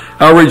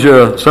 I'll read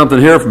you something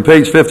here from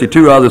page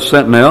 52 out of the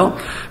Sentinel.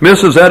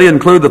 Mrs. Eddy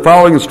include the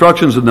following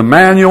instructions in the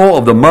manual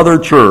of the Mother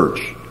Church.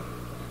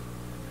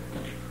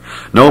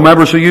 No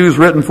member shall use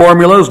written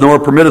formulas, nor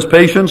permit his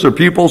patients or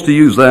pupils to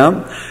use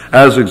them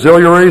as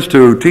auxiliaries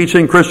to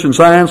teaching Christian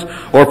Science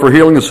or for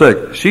healing the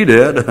sick. She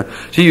did.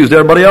 She used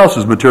everybody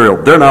else's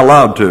material. They're not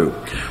allowed to.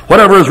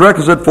 Whatever is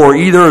requisite for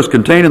either is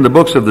contained in the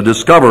books of the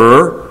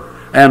discoverer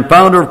and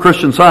founder of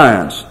Christian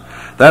Science.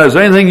 That is,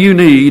 anything you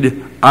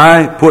need,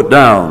 I put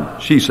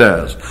down, she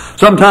says.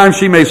 Sometimes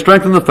she may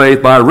strengthen the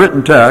faith by a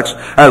written text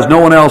as no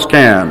one else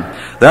can.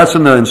 That's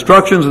in the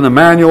instructions in the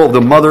manual of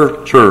the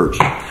Mother Church.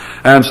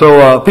 And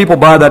so people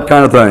buy that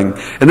kind of thing.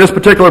 In this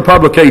particular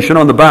publication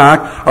on the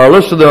back are a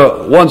list of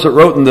the ones that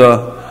wrote in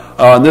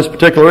this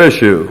particular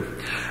issue.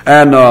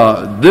 And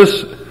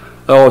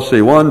let's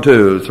see, 1,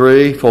 2,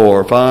 3,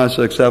 4, 5,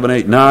 6, 7,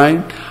 8,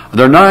 9.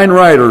 There are 9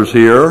 writers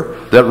here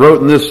that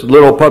wrote in this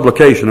little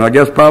publication. I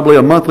guess probably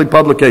a monthly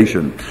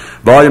publication.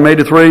 Volume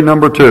 83,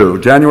 number 2,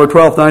 January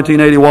 12th,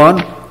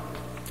 1981.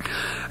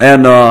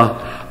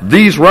 And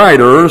these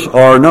writers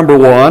are, number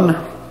 1,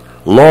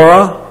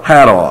 Laura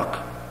Haddock.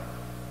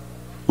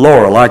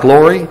 Laura, like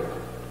Lori? As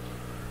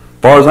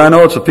far as I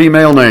know, it's a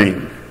female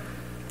name.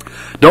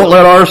 Don't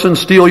let arson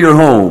steal your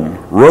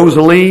home.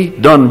 Rosalie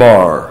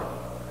Dunbar.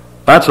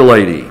 That's a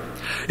lady.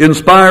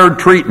 Inspired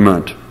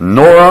Treatment.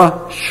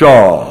 Nora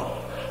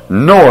Shaw.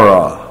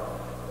 Nora.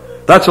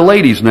 That's a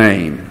lady's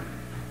name.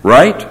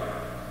 Right?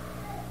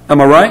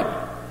 Am I right?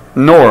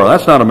 Nora.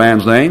 That's not a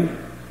man's name.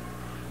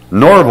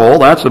 Norval,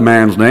 that's a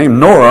man's name.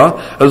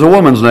 Nora is a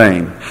woman's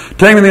name.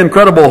 Taming the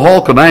Incredible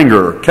Hulk of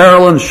Anger,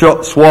 Carolyn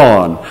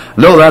Swan.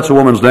 No, that's a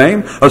woman's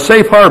name. A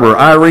Safe Harbor,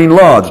 Irene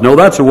Lodge. No,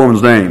 that's a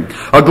woman's name.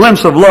 A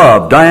Glimpse of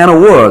Love, Diana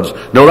Woods.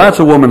 No, that's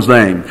a woman's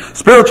name.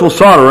 Spiritual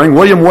Soldering,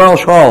 William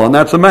Welsh Holland.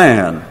 That's a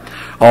man.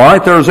 All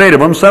right, there's 8 of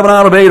them. 7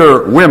 out of 8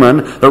 are women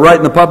that write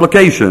in the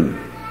publication.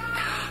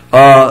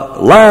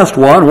 Last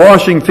one,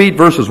 Washing Feet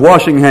versus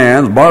Washing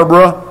Hands.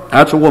 Barbara,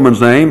 that's a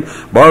woman's name.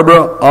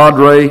 Barbara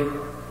Audrey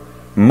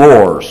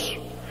Morse.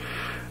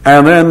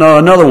 And then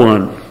another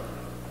one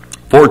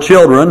for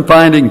children,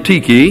 Finding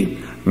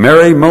Tiki,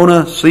 Mary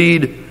Mona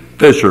Seed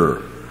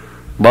Fisher.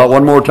 About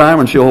one more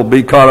time and she'll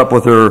be caught up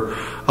with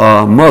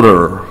her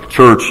mother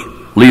church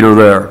leader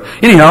there.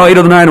 Anyhow, 8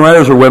 of the 9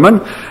 writers are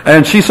women,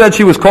 and she said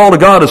she was called to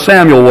God as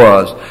Samuel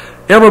was.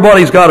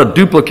 Everybody's got to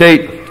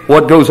duplicate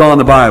what goes on in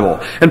the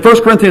Bible. In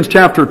 1 Corinthians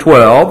chapter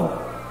 12,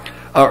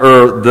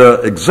 or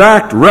the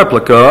exact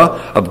replica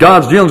of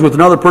God's dealings with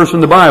another person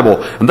in the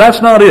Bible. And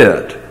that's not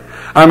it.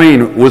 I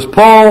mean, was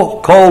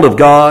Paul called of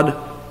God?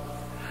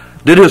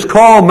 Did his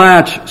call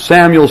match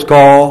Samuel's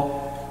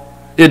call?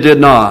 It did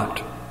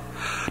not.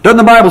 Doesn't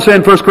the Bible say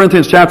in 1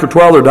 Corinthians chapter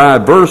 12 there are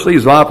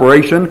diversities of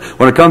operation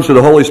when it comes to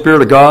the Holy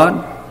Spirit of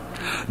God?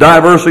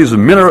 Diversities of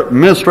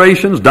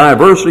ministrations,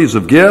 diversities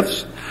of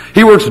gifts.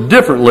 He works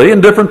differently in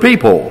different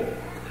people.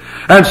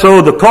 And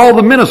so the call of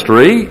the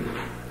ministry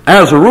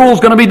As a rule,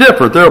 it's going to be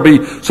different. There will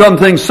be some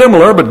things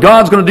similar, but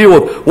God's going to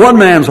deal with one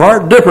man's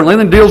heart differently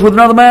than he deals with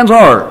another man's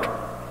heart.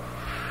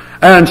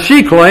 And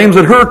she claims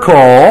that her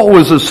call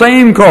was the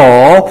same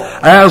call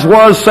as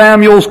was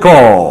Samuel's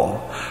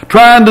call,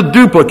 trying to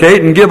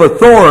duplicate and give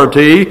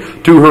authority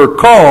to her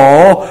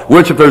call,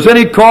 which if there's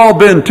any call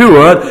been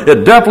to it,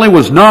 it definitely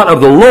was not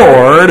of the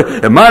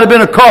Lord. It might have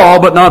been a call,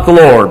 but not the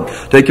Lord.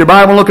 Take your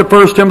Bible and look at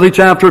 1 Timothy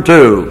chapter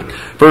 2.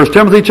 1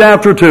 Timothy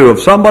chapter 2, if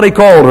somebody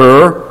called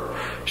her,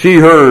 she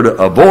heard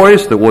a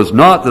voice that was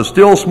not the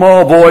still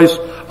small voice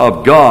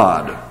of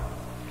God.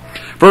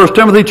 1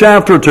 Timothy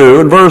chapter 2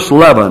 and verse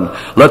 11,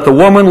 let the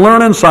woman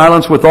learn in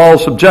silence with all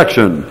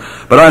subjection.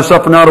 But I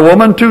suffer not a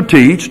woman to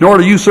teach, nor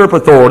to usurp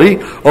authority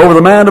over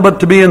the man, but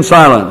to be in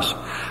silence.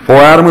 For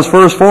Adam was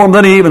first formed,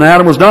 then Eve, and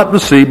Adam was not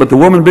deceived, but the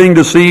woman being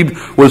deceived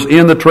was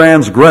in the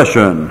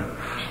transgression.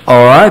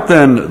 All right,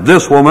 then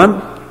this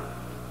woman,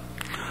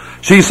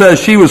 she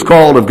says she was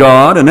called of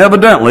God, and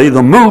evidently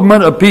the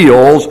movement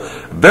appeals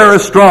very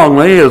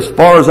strongly, as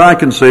far as I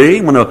can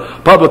see. When a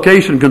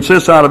publication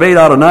consists out of 8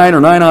 out of 9 or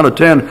 9 out of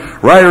 10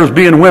 writers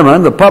being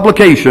women, the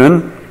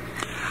publication,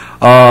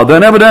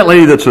 then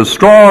evidently that's a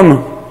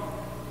strong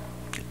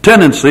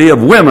tendency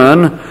of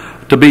women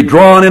to be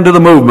drawn into the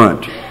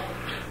movement.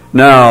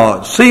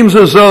 Now, it seems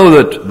as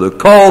though that the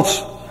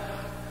cults,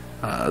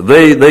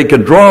 they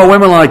can draw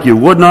women like you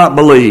would not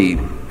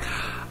believe.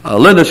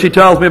 Linda, she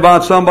tells me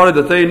about somebody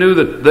that they knew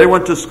that they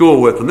went to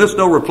school with. And this is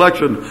no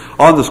reflection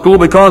on the school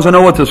because I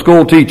know what the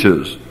school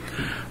teaches.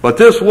 But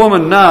this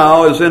woman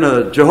now is in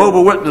a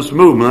Jehovah's Witness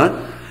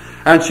movement,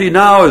 and she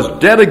now is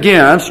dead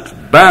against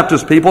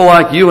Baptist people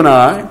like you and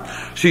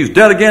I. She's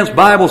dead against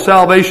Bible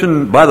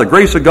salvation by the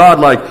grace of God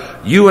like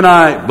you and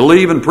I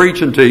believe and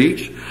preach and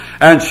teach.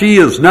 And she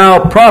is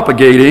now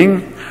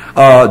propagating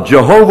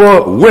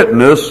Jehovah's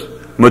Witness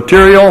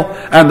material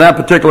and that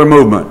particular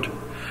movement.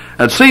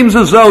 It seems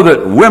as though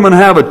that women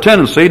have a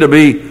tendency to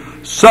be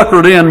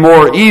suckered in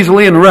more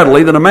easily and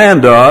readily than a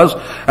man does,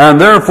 and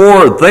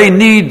therefore they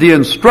need the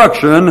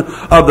instruction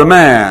of the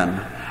man.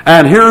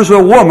 And here's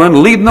a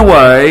woman leading the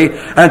way,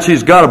 and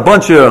she's got a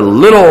bunch of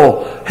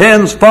little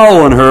hens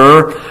following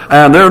her,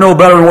 and they're no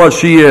better than what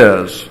she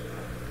is.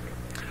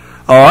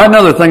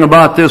 Another thing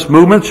about this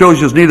movement shows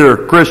she's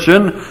neither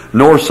Christian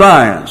nor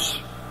science.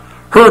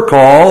 Her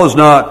call is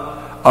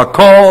not a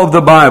call of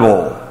the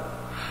Bible.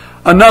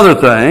 Another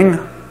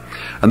thing,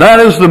 and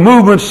that is the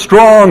movement's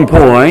strong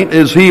point,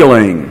 is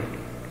healing.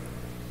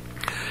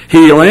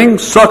 Healing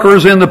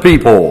suckers in the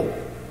people.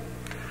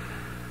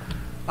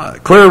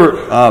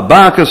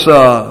 Bacchus,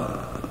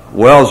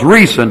 it's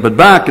recent, but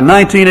back in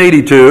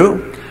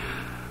 1982,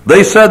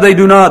 they said they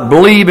do not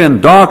believe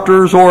in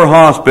doctors or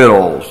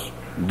hospitals.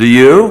 Do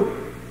you?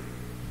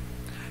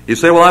 You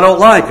say, well, I don't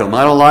like them.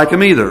 I don't like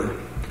them either.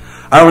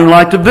 I don't even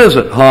like to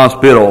visit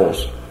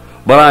hospitals.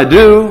 But I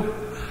do.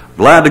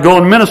 Glad to go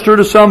and minister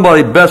to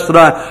somebody best that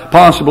I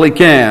possibly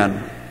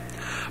can.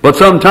 But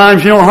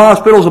sometimes, you know,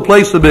 hospital's a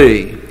place to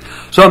be.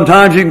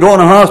 Sometimes you can go in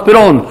a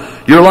hospital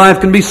and your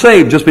life can be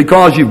saved just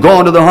because you've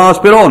gone to the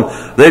hospital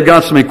and they've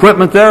got some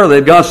equipment there,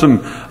 they've got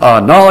some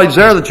knowledge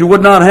there that you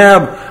would not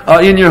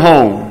have in your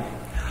home.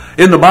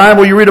 In the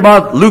Bible you read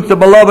about Luke the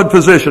beloved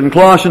physician,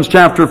 Colossians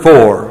chapter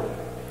 4.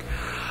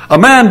 A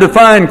man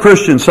defined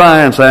Christian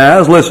science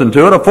as, listen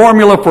to it, a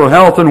formula for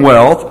health and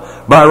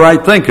wealth by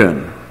right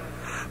thinking.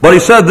 But he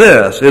said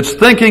this, its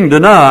thinking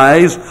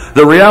denies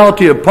the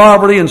reality of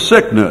poverty and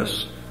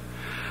sickness.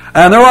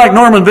 And they're like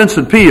Norman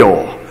Vincent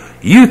Peale.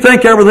 You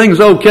think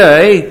everything's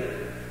okay,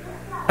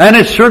 and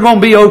it's sure going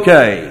to be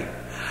okay.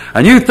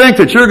 And you think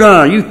that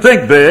you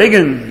think big,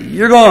 and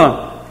you're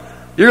going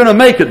to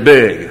make it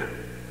big.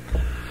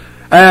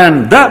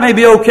 And that may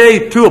be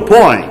okay to a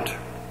point.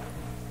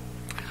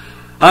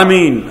 I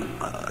mean,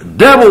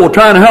 devil will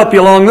try to help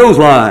you along those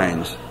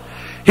lines.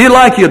 He'd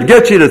like you to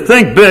get you to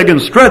think big and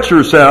stretch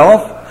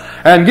yourself,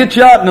 and get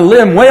you out in the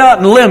limb, way out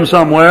in the limb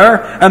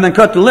somewhere, and then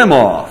cut the limb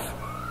off.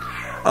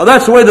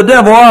 That's the way the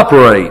devil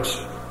operates.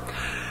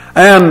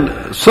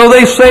 And so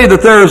they say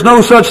that there is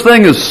no such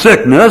thing as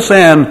sickness,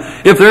 and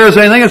if there is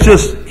anything, it's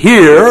just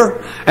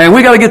here, and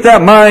we got to get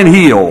that mind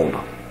healed.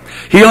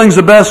 Healing's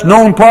the best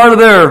known part of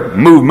their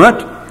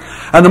movement,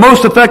 and the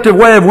most effective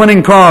way of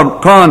winning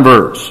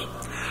converts.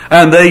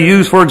 And they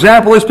use, for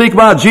example, they speak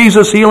about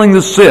Jesus healing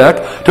the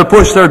sick to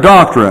push their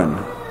doctrine.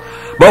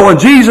 But when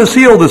Jesus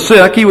healed the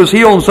sick, he was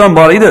healing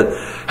somebody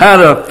that had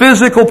a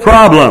physical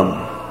problem.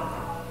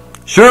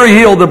 Sure, he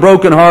healed the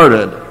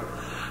brokenhearted.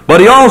 But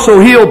he also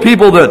healed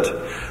people that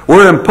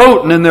were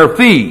impotent in their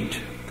feet.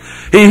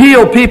 He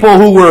healed people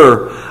who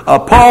were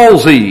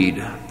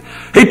palsied.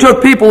 He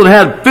took people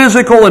that had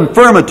physical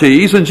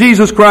infirmities, and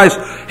Jesus Christ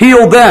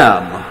healed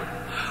them.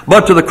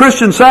 But to the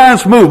Christian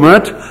Science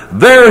movement,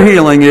 their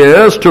healing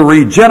is to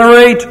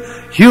regenerate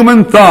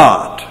human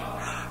thought.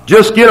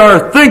 Just get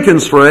our thinking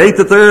straight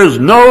that there is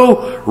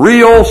no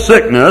real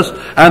sickness,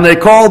 and they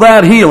call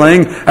that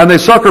healing, and they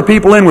sucker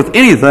people in with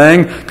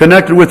anything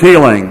connected with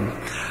healing.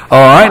 All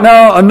right,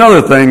 now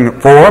another thing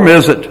for them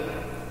is that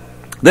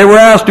they were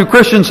asked, do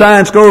Christian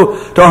Science go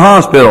to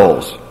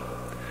hospitals?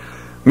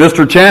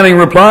 Mr. Channing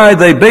replied,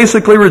 they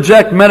basically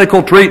reject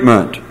medical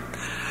treatment.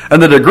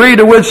 And the degree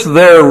to which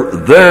their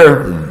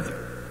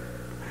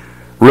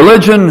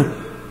religion,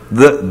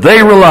 that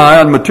they rely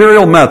on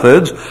material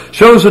methods,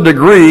 shows a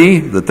degree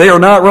that they are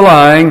not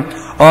relying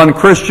on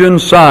Christian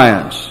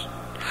Science.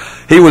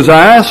 He was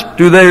asked,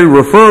 do they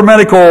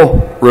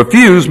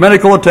refuse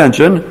medical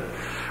attention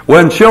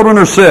when children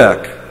are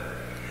sick?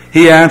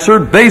 He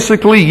answered,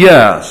 basically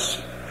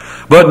yes.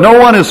 But no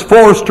one is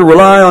forced to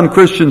rely on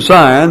Christian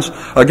Science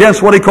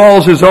against what he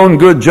calls his own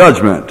good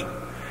judgment.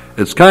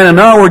 It's kind of,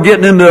 now we're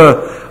getting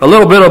into a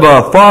little bit of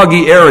a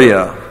foggy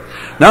area.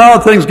 Now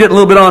things get a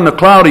little bit on the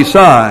cloudy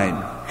side.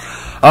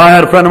 I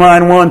had a friend of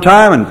mine one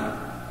time, and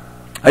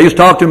I used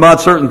to talk to him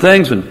about certain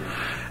things,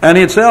 and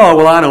he'd say, oh,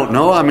 well, I don't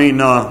know. I mean,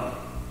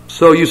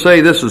 so you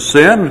say this is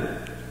sin?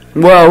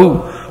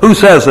 Well, who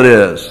says it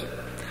is?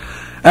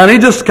 And he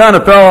just kind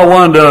of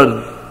wanted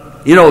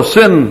to,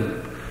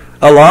 sin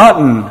a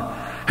lot, and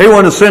he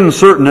wanted to sin in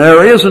certain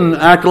areas and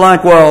act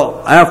like,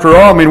 well, after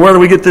all, I mean, where do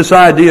we get this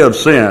idea of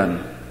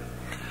sin?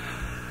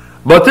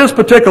 But this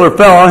particular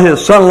fellow,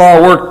 his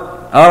son-in-law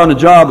worked out on the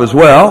job as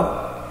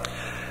well,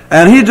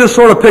 and he just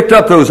sort of picked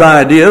up those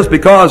ideas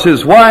because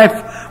his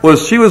wife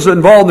she was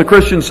involved in the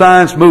Christian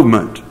Science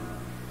movement.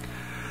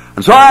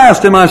 And so I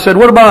asked him, I said,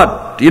 what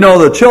about,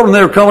 the children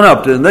that were coming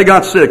up and they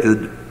got sick?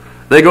 Did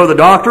they go to the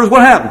doctors?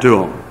 What happened to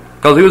them?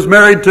 Because he was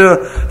married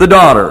to the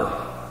daughter.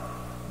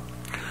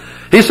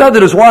 He said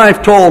that his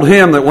wife told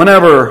him that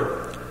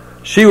whenever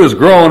she was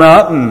growing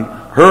up and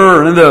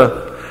her and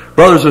the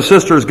brothers and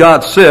sisters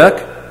got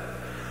sick,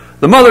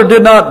 the mother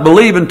did not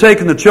believe in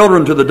taking the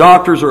children to the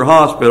doctors or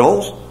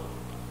hospitals.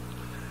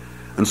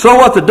 And so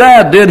what the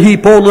dad did, he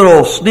pulled a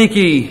little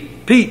sneaky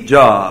Pete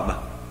job.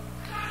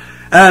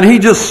 And he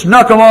just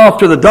snuck them off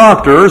to the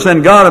doctors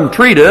and got them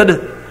treated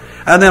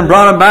and then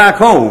brought them back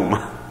home.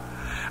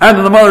 And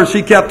then the mother,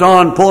 she kept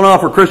on pulling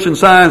off her Christian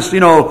Science,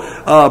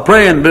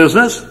 praying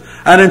business.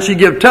 And then she'd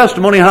give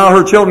testimony how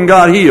her children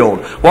got healed,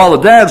 while the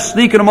dad's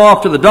sneaking them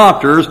off to the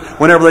doctors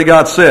whenever they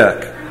got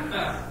sick.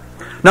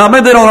 Now,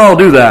 maybe they don't all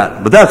do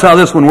that, but that's how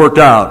this one worked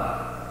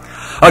out.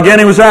 Again,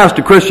 he was asked,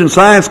 to Christian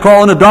Science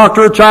call in a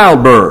doctor of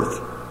childbirth?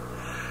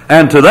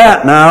 And to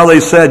that now they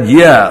said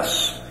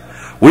yes.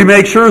 We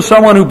make sure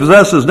someone who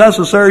possesses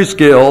necessary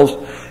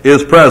skills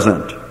is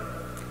present.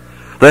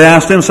 They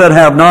asked him, said,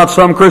 have not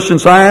some Christian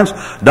Science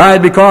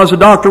died because the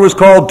doctor was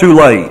called too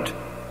late?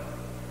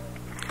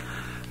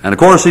 And of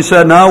course he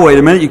said, now wait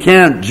a minute, you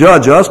can't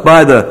judge us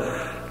by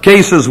the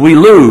cases we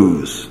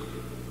lose.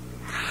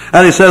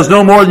 And he says,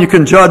 no more than you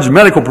can judge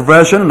medical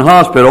profession and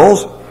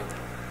hospitals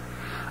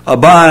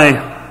by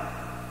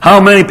how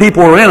many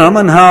people are in them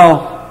and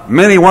how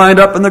many wind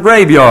up in the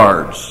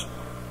graveyards.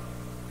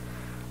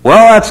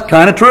 Well, that's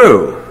kind of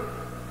true.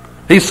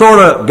 He sort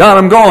of got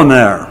them going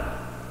there.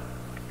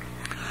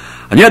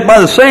 And yet by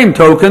the same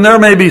token, there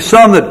may be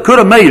some that could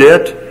have made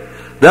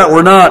it that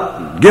were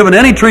not given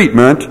any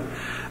treatment,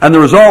 and the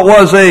result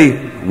was they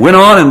went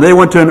on and they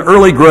went to an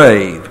early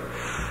grave.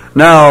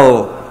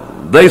 Now,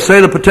 they say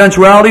the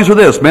potentialities are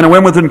this. Men and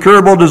women with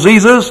incurable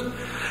diseases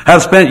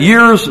have spent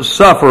years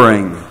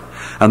suffering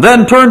and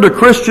then turned to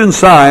Christian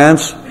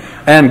Science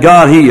and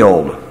got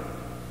healed.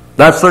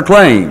 That's their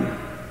claim.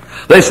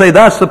 They say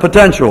that's the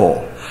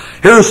potential.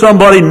 Here's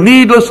somebody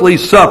needlessly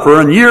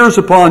suffering years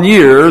upon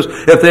years.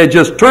 If they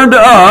just turn to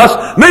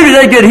us, maybe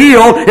they get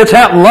healed. It's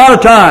happened a lot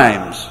of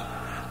times.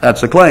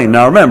 That's the claim.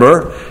 Now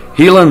remember,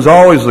 healing's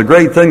always the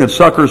great thing that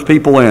suckers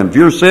people in. If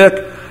you're sick,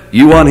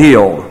 you want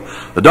healed.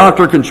 The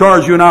doctor can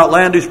charge you an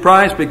outlandish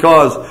price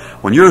because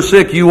when you're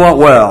sick, you want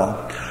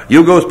well.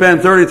 You'll go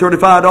spend $30,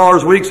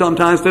 $35 a week,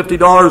 sometimes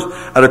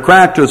 $50 at a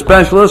crack to a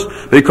specialist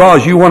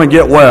because you want to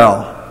get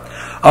well.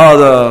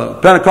 The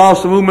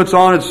Pentecostal movement's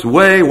on its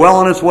way, well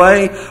on its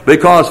way,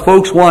 because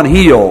folks want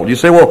healed. You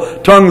say, well,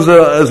 tongues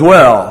as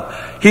well.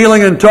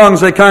 Healing and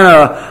tongues, they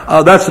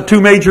that's the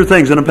two major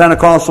things in the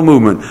Pentecostal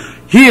movement.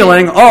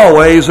 Healing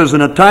always is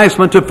an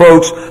enticement to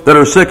folks that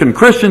are sick, and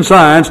Christian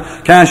Science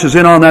cashes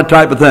in on that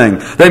type of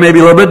thing. They may be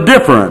a little bit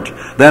different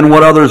than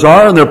what others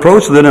are in their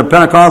approach than a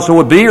Pentecostal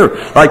would be, or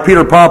like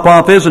Peter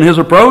Popoff is in his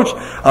approach,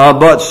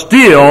 but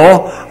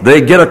still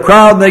they get a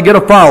crowd and they get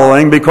a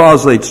following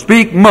because they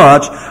speak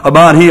much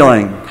about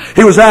healing.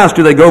 He was asked,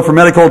 do they go for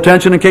medical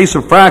attention in case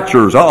of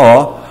fractures,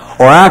 or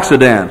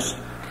accidents?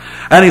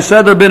 And he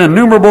said there have been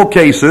innumerable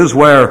cases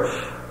where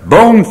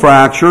bone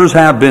fractures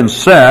have been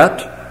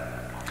set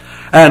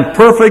and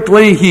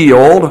perfectly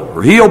healed,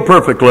 or healed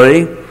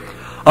perfectly,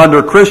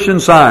 under Christian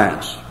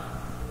Science.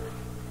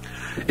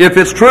 If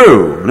it's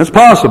true, and it's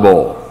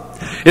possible,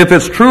 if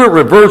it's true, it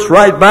reverts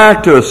right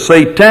back to a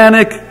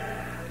satanic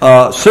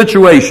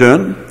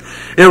situation.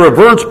 It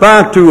reverts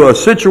back to a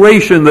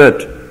situation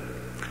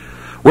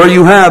where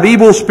you have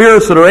evil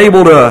spirits that are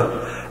able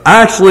to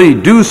actually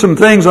do some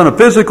things on a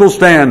physical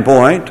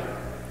standpoint,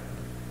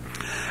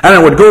 and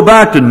it would go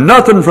back to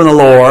nothing from the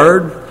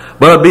Lord,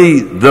 but it'd be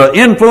the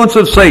influence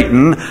of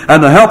Satan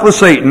and the help of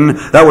Satan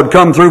that would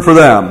come through for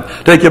them.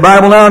 Take your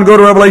Bible now and go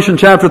to Revelation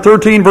chapter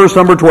 13, verse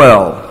number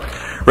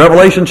 12.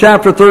 Revelation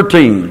chapter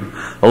 13.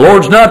 The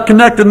Lord's not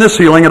connected in this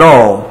healing at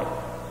all.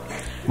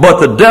 But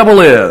the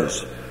devil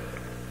is.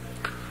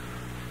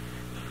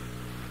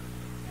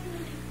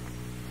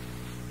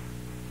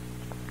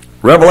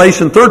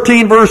 Revelation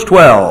 13 verse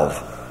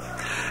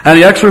 12. And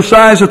he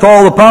exerciseth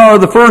all the power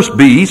of the first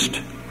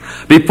beast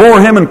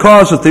before him, and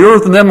causeth the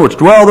earth and them which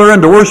dwell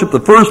therein to worship the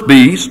first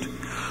beast,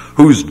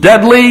 whose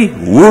deadly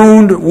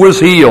wound was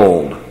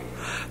healed.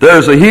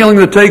 There's a healing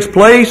that takes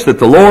place that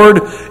the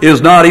Lord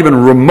is not even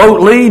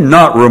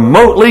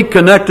remotely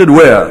connected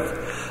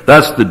with.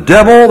 That's the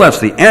devil, that's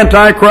the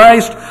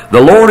Antichrist.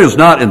 The Lord is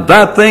not in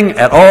that thing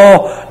at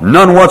all,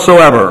 none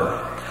whatsoever.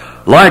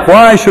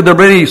 Likewise, should there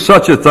be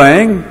such a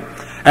thing,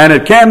 and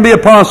it can be a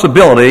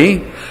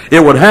possibility,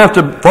 it would have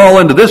to fall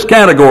into this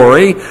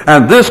category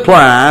and this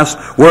class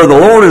where the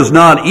Lord is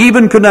not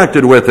even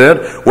connected with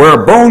it, where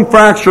a bone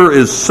fracture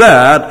is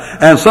set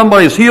and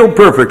somebody is healed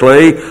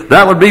perfectly.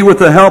 That would be with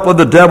the help of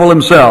the devil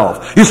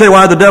himself. You say,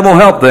 why did the devil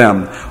help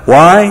them?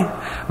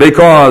 Why?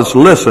 Because,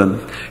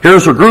 listen,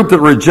 here's a group that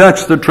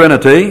rejects the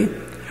Trinity,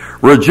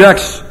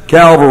 rejects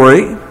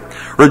Calvary,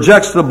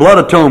 rejects the blood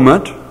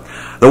atonement,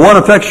 the one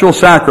effectual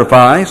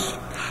sacrifice,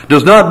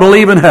 does not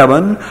believe in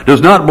heaven,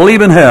 does not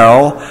believe in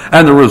hell,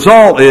 and the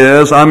result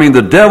is,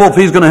 the devil, if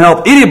he's going to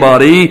help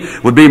anybody,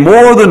 would be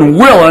more than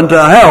willing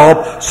to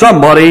help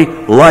somebody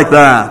like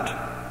that.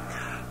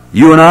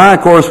 You and I, of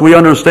course, we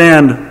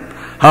understand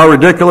how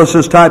ridiculous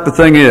this type of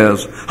thing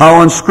is, how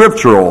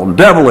unscriptural and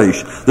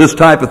devilish this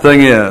type of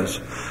thing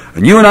is.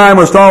 And you and I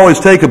must always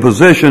take a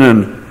position,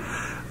 and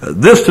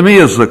this to me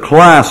is the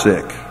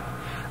classic.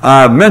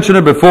 I've mentioned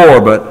it before,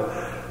 but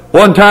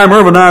one time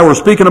Irv and I were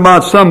speaking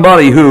about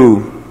somebody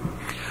who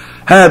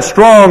had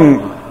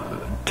strong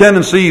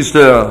tendencies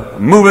to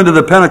move into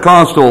the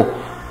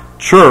Pentecostal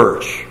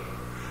church.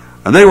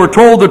 And they were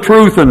told the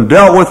truth and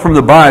dealt with from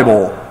the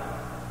Bible.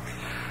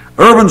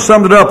 Irvin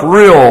summed it up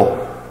real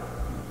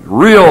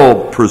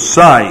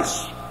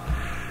precise.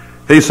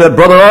 He said,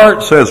 Brother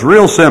Art says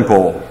real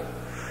simple.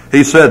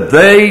 He said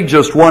they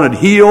just wanted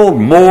healed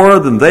more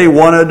than they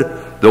wanted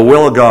the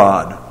will of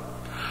God.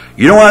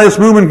 You know why this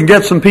movement can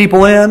get some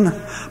people in?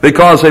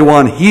 Because they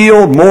want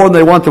healed more than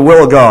they want the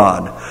will of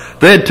God.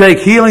 They'd take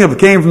healing if it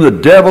came from the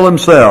devil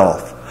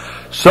himself.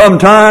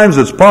 Sometimes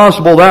it's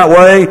possible that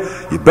way.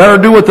 You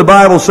better do what the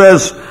Bible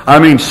says.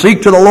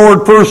 Seek to the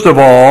Lord first of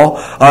all.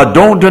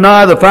 Don't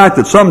deny the fact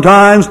that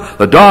sometimes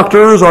the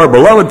doctors are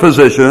beloved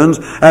physicians,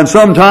 and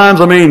sometimes,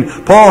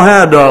 Paul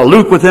had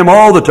Luke with him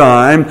all the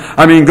time.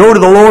 Go to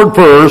the Lord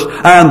first,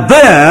 and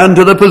then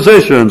to the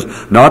physicians.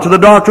 Not to the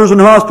doctors and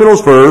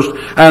hospitals first,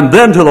 and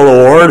then to the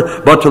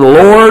Lord, but to the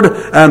Lord,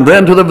 and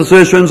then to the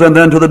physicians, and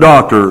then to the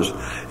doctors.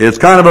 It's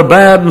kind of a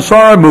bad and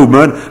sorry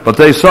movement, but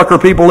they sucker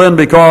people in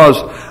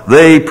because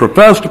they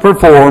profess to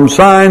perform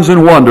signs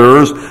and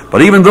wonders,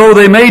 but even though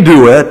they may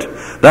do it,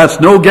 that's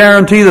no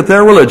guarantee that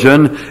their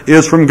religion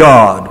is from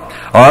God.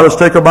 All right, let's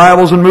take our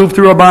Bibles and move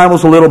through our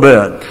Bibles a little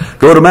bit.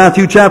 Go to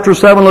Matthew chapter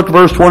 7, look at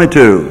verse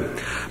 22.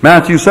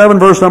 Matthew 7,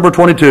 verse number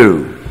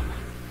 22.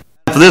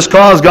 For this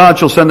cause God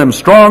shall send them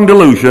strong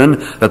delusion,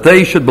 that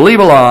they should believe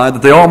a lie,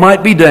 that they all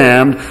might be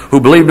damned, who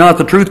believe not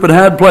the truth, but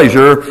had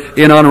pleasure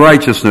in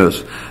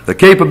unrighteousness. The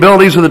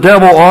capabilities of the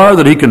devil are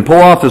that he can pull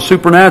off the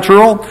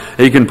supernatural,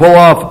 he can pull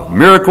off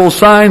miracles,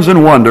 signs,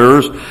 and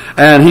wonders,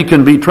 and he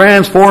can be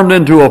transformed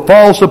into a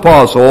false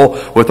apostle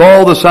with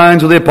all the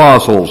signs of the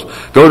apostles.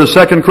 Go to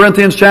 2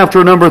 Corinthians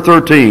chapter number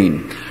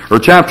 13, or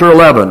chapter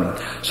 11.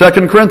 2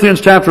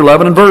 Corinthians chapter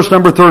 11 and verse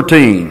number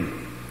 13.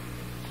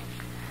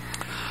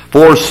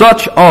 For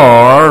such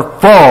are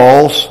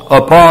false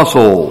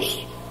apostles.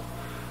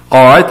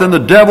 All right, then the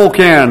devil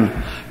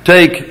can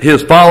take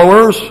his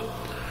followers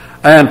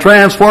and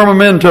transform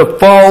them into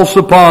false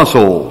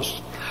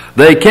apostles.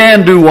 They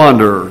can do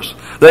wonders.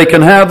 They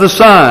can have the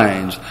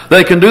signs.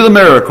 They can do the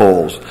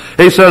miracles.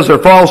 He says they're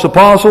false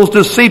apostles,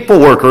 deceitful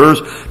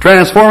workers,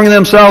 transforming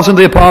themselves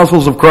into the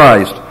apostles of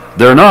Christ.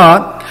 They're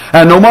not.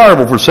 And no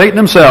marvel, for Satan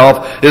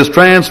himself is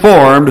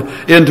transformed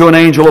into an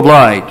angel of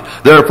light.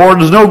 Therefore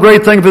it is no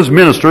great thing if his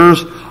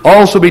ministers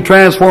also be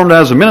transformed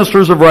as the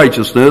ministers of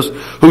righteousness,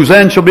 whose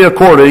end shall be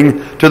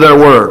according to their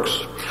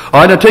works.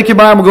 All right, now take your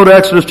Bible and go to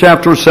Exodus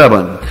chapter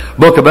 7.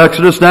 Book of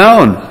Exodus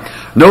now, and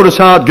notice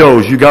how it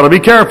goes. You've got to be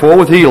careful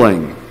with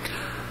healing.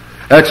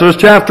 Exodus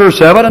chapter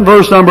 7 and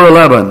verse number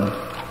 11.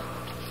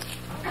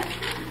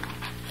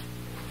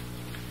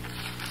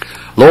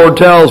 Lord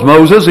tells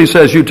Moses, he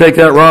says, you take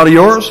that rod of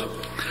yours.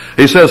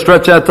 He says,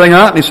 stretch that thing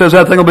out, and he says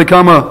that thing will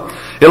become a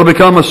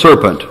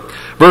serpent.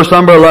 Verse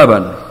number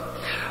 11.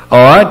 All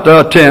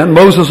right, 10.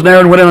 Moses and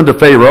Aaron went in unto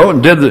Pharaoh,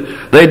 and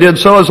they did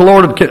so as the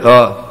Lord had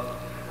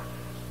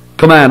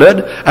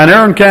commanded. And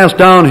Aaron cast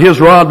down his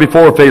rod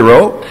before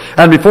Pharaoh,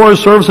 and before his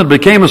servants it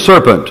became a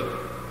serpent.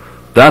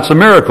 That's a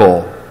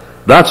miracle.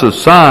 That's a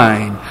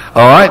sign.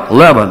 All right,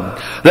 11.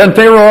 Then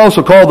Pharaoh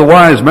also called the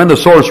wise men, the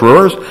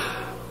sorcerers.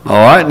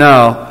 All right,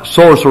 now,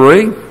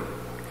 sorcery.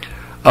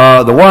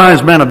 The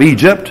wise men of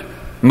Egypt,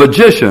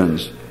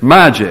 magicians,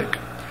 magic.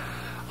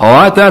 All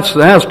right, that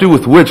has to do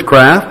with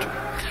witchcraft.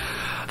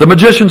 The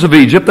magicians of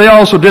Egypt, they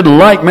also did in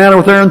like manner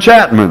with their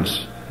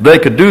enchantments. they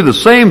could do the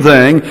same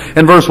thing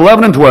in verse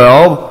 11 and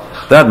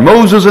 12 that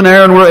Moses and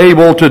Aaron were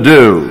able to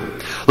do.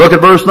 Look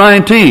at verse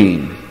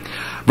 19.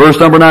 Verse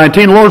number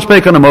 19, the Lord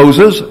spake unto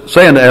Moses,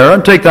 saying to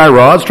Aaron, Take thy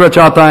rod, stretch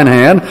out thine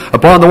hand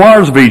upon the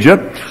waters of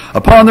Egypt,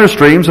 upon their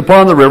streams,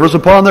 upon the rivers,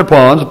 upon their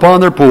ponds,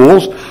 upon their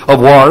pools of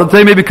water, that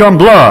they may become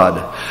blood,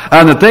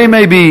 and that there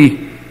may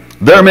be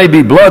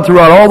blood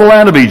throughout all the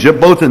land of Egypt,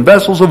 both in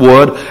vessels of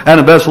wood and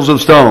in vessels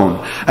of stone.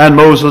 And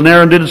Moses and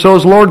Aaron did so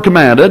as the Lord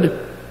commanded.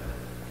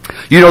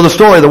 You know the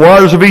story, the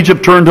waters of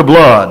Egypt turned to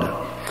blood.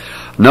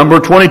 Number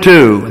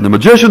 22, and the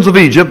magicians of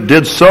Egypt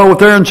did so with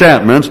their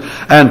enchantments,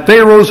 and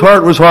Pharaoh's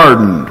heart was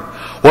hardened.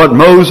 What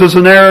Moses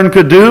and Aaron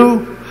could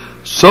do,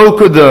 so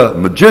could the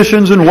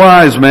magicians and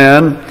wise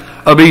men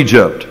of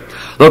Egypt.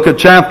 Look at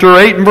chapter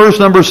 8 and verse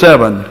number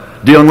 7,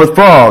 dealing with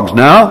frogs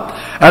now.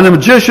 And the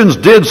magicians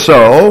did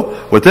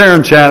so with their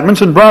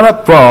enchantments and brought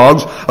up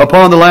frogs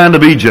upon the land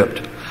of Egypt.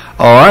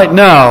 All right,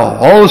 now,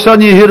 all of a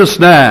sudden you hit a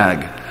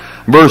snag.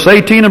 Verse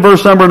 18 and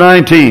verse number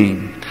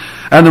 19.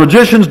 And the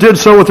magicians did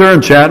so with their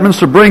enchantments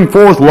to bring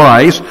forth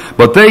lice,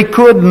 but they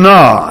could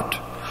not.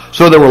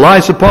 So there were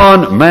lice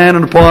upon man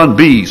and upon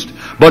beast.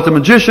 But the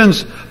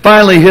magicians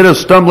finally hit a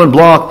stumbling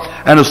block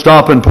and a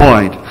stopping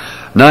point.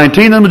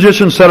 19, the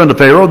magicians said unto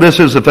Pharaoh, This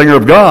is the finger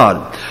of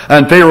God.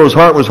 And Pharaoh's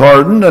heart was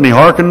hardened, and he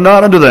hearkened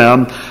not unto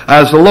them,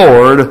 as the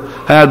Lord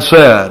had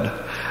said.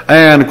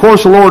 And of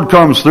course the Lord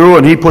comes through,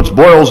 and he puts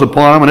boils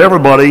upon them, and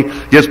everybody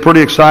gets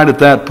pretty excited at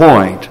that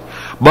point.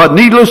 But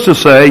needless to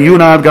say, you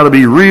and I have got to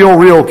be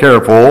real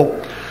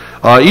careful,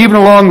 even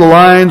along the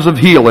lines of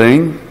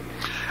healing.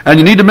 And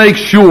you need to make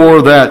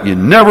sure that you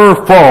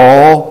never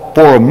fall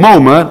for a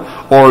moment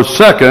or a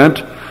second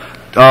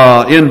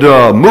into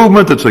a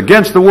movement that's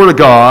against the Word of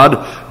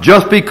God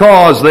just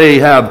because they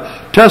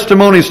have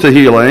testimonies to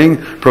healing,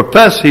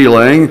 profess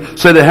healing,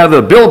 say they have the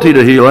ability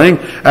to healing.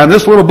 And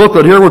this little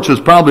booklet here, which is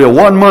probably a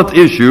 1-month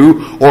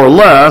issue or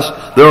less,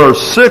 there are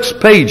 6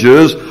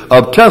 pages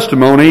of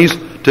testimonies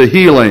to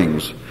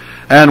healings.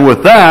 And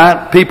with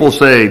that, people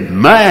say,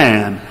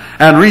 man,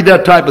 and read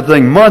that type of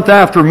thing month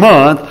after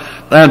month,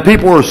 and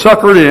people are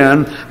suckered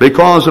in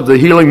because of the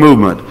healing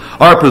movement.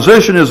 Our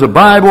position is a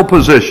Bible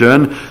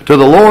position, to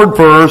the Lord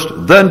first,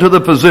 then to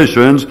the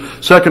physicians.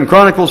 2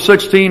 Chronicles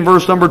 16,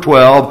 verse number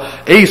 12,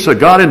 Asa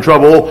got in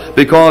trouble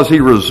because he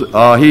reversed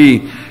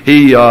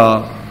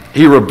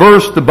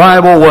the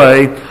Bible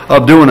way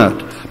of doing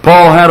it.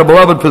 Paul had a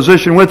beloved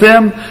physician with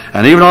him,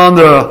 and even on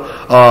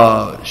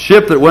the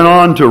ship that went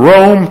on to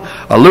Rome,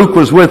 Luke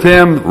was with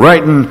him,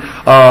 writing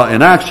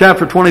in Acts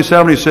chapter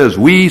 27, he says,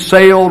 we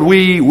sailed,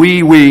 we.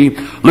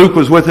 Luke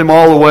was with him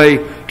all the way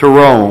to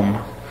Rome.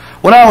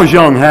 When I was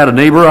young, I had a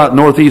neighbor out in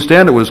Northeast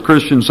End. It was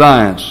Christian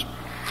Science.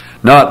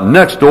 Not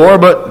next door,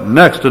 but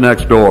next to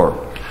next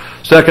door.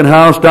 Second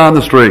house down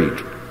the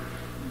street.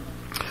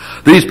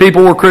 These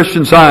people were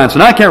Christian Science,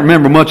 and I can't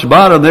remember much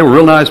about them. They were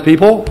real nice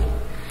people.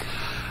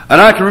 And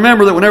I can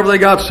remember that whenever they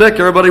got sick,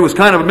 everybody was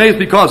kind of amazed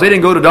because they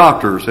didn't go to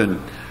doctors. And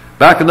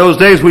back in those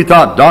days, we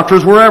thought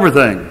doctors were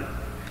everything.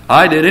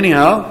 I did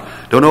anyhow.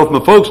 Don't know if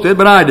my folks did,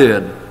 but I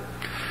did.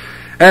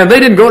 And they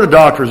didn't go to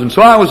doctors, and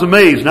so I was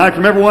amazed. And I can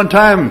remember one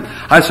time,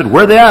 I said,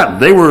 where are they at?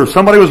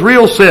 Somebody was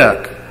real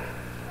sick.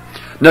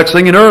 Next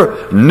thing you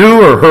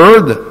knew or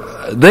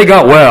heard, they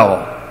got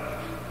well.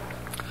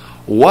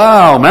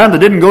 Wow, man, they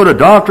didn't go to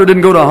doctor,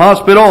 didn't go to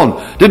hospital,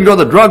 and didn't go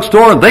to the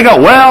drugstore, and they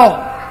got well.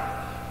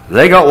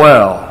 They got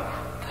well.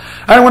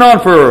 And it went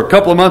on for a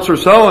couple of months or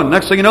so, and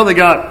next thing you know, they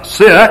got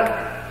sick.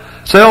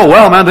 Say, oh,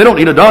 well, man, they don't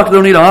need a doctor, they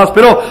don't need a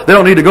hospital, they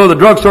don't need to go to the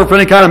drugstore for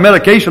any kind of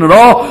medication at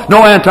all,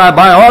 no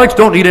antibiotics,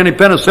 don't need any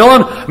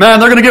penicillin.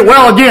 Man, they're going to get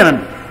well again.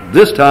 And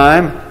this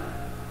time,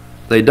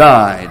 they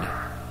died.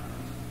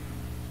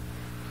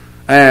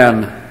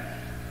 And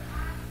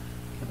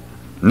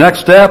next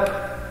step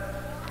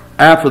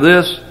after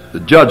this,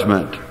 the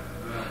judgment.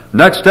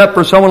 Next step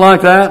for someone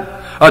like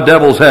that, a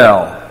devil's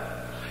hell.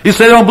 You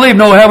say they don't believe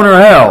no heaven or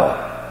hell.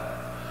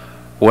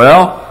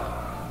 Well,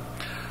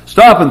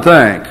 stop and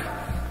think.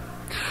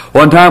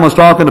 One time I was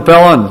talking to a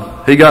fella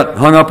and he got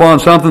hung up on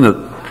something that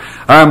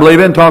I didn't believe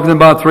in, talking to him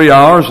about 3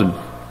 hours, and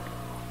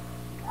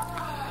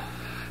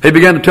he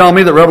began to tell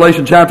me that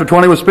Revelation chapter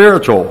 20 was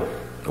spiritual.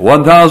 The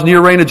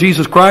 1,000-year reign of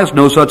Jesus Christ,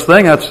 no such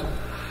thing. That's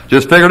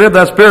just figurative,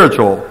 that's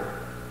spiritual.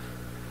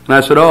 And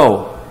I said,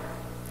 oh,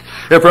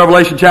 if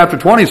Revelation chapter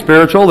 20 is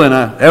spiritual, then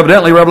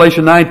evidently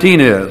Revelation 19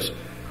 is.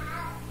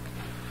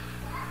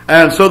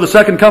 And so the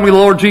second coming of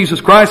the Lord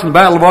Jesus Christ and the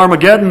battle of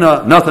Armageddon,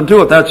 nothing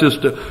to it. That's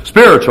just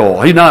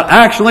spiritual. He's not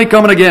actually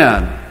coming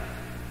again.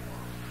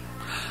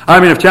 I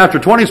mean, if chapter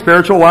 20 is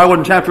spiritual, why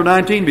wouldn't chapter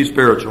 19 be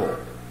spiritual?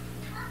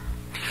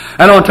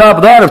 And on top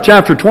of that, if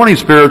chapter 20 is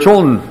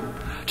spiritual and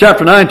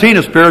chapter 19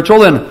 is spiritual,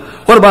 then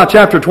what about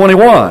chapter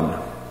 21?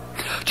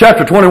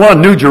 Chapter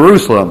 21, New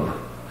Jerusalem.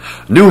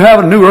 New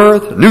heaven, new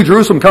earth, New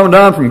Jerusalem coming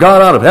down from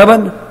God out of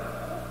heaven.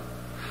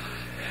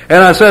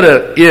 And I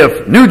said,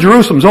 if New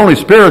Jerusalem's only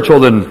spiritual,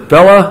 then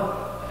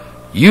fella,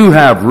 you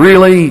have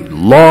really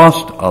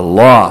lost a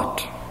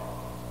lot.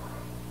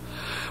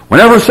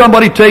 Whenever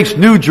somebody takes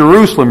New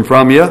Jerusalem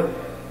from you,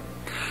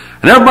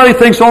 And everybody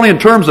thinks only in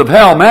terms of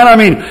hell. Man, I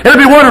mean, it'd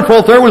be wonderful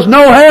if there was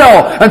no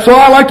hell. And so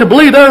I like to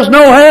believe there's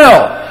no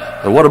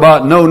hell. But what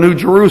about no New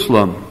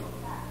Jerusalem?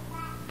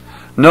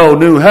 No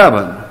new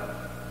heaven?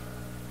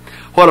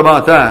 What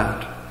about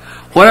that?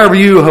 Whenever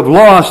you have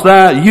lost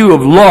that, you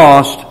have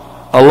lost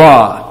a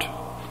lot.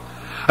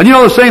 And you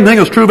know the same thing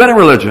is true of any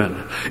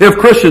religion. If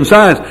Christian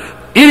Science,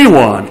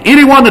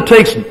 anyone that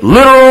takes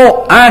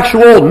literal,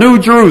 actual New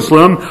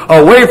Jerusalem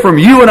away from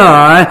you and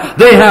I,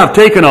 they have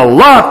taken a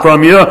lot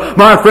from you.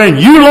 My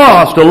friend, you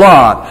lost a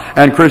lot.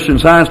 And Christian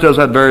Science does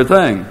that very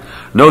thing.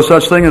 No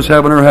such thing as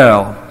heaven or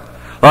hell.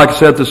 Like I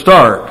said at the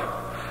start.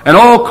 And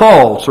all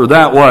cults are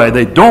that way.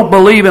 They don't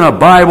believe in a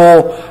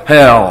Bible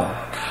hell.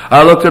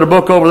 I looked at a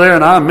book over there,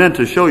 and I meant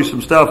to show you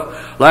some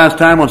stuff last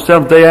time on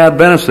Seventh-day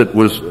Adventists that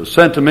was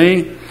sent to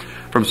me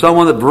from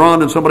someone that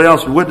Veron and somebody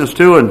else had witnessed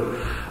to,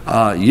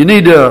 and you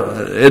need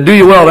to, it'd do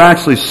you well to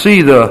actually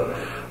see the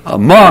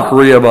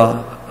mockery of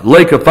a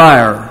lake of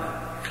fire.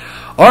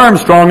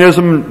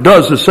 Armstrongism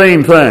does the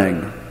same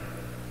thing.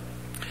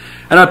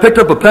 And I picked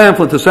up a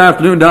pamphlet this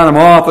afternoon down in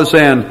my office,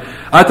 and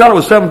I thought it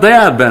was Seventh-day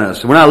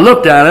Adventist. When I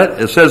looked at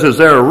it, it says, is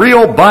there a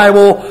real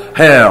Bible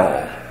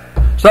hell?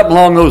 Something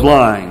along those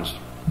lines.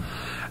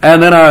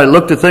 And then I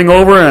looked the thing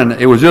over, and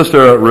it was just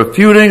a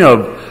refuting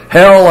of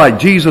hell like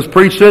Jesus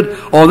preached it.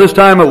 Oh, this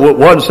time it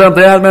wasn't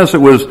Seventh-day Adventist, it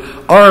was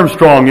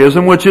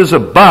Armstrongism, which is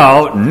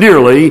about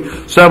nearly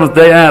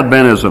Seventh-day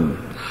Adventism.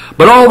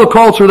 But all the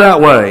cults are that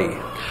way.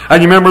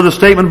 And you remember the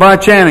statement by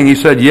Channing. He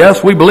said,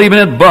 yes, we believe in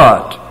it,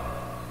 but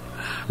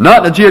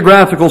not in a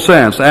geographical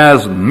sense.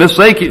 As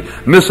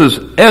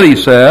Mrs. Eddy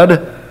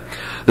said,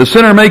 the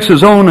sinner makes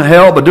his own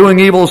hell by doing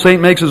evil, the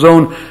saint makes his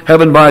own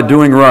heaven by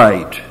doing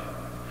right.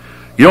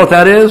 You know what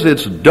that is?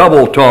 It's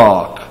double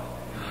talk.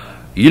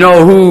 You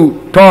know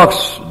who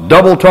talks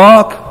double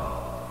talk?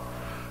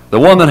 The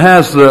one that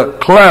has the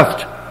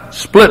cleft,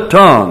 split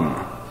tongue.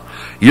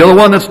 You know the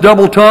one that's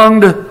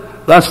double-tongued?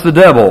 That's the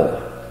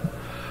devil.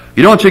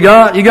 You know what you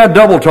got? You got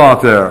double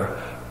talk there.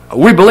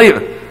 We believe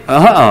it.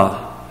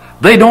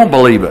 They don't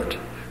believe it.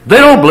 They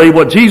don't believe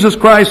what Jesus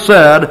Christ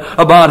said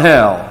about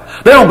hell.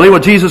 They don't believe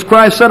what Jesus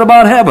Christ said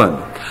about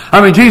heaven.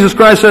 I mean, Jesus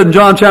Christ said in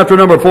John chapter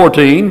number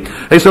 14,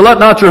 He said, let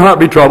not your heart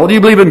be troubled. You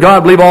believe in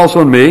God, believe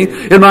also in me.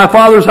 In my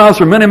Father's house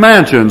are many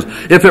mansions.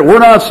 If it were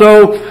not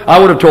so, I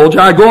would have told you,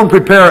 I go and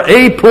prepare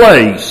a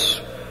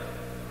place.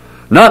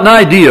 Not an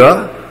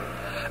idea.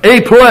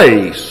 A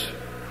place.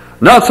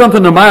 Not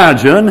something to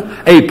imagine.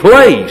 A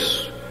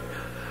place.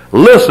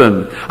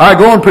 Listen, I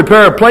go and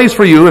prepare a place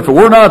for you. If it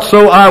were not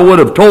so, I would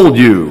have told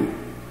you.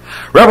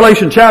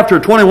 Revelation chapter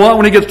 21,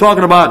 when he gets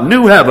talking about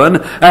new heaven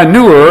and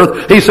new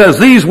earth, he says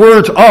these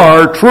words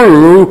are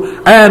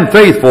true and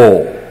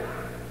faithful.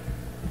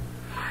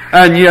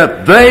 And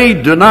yet they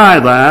deny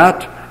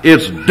that.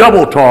 It's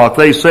double talk.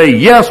 They say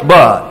yes,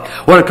 but.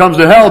 When it comes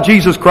to hell,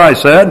 Jesus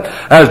Christ said,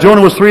 as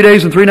Jonah was 3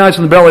 days and 3 nights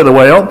in the belly of the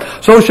whale,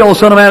 so shall the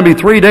Son of Man be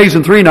 3 days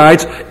and 3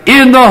 nights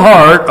in the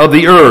heart of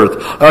the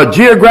earth. A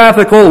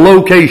geographical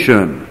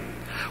location.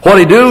 What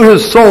he do,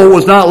 his soul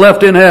was not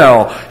left in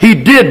hell. He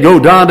did go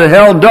down to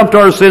hell and dumped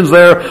our sins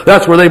there.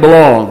 That's where they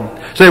belong.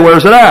 Say,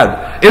 where's it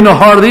at? In the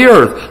heart of the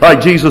earth,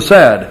 like Jesus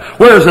said.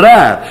 Where's it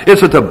at?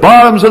 It's at the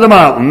bottoms of the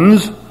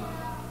mountains,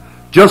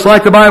 just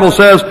like the Bible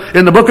says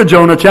in the book of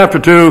Jonah, chapter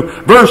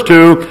 2, verse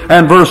 2,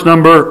 and verse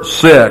number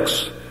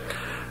 6.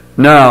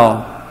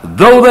 Now,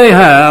 though they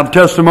have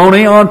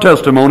testimony on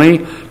testimony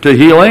to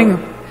healing,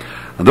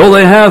 though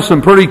they have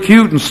some pretty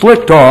cute and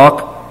slick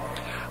talk,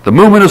 the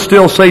movement is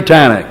still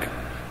satanic.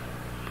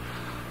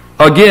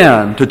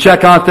 Again, to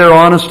check out their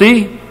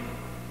honesty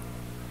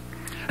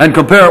and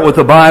compare it with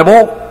the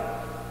Bible,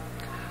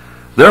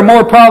 there are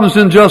more problems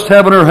than just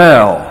heaven or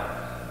hell.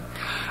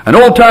 An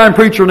old-time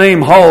preacher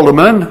named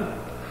Haldeman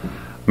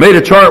made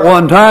a chart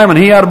one time, and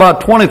he had about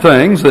 20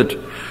 things that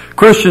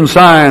Christian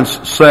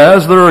Science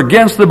says that are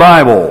against the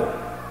Bible.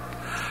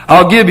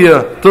 I'll give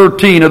you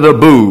 13 of the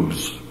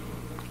boobs.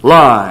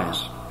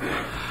 Lies.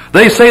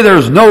 They say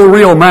there's no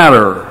real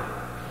matter.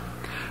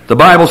 The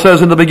Bible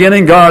says in the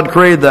beginning, God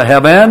created the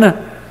heaven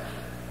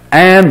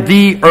and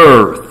the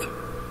earth.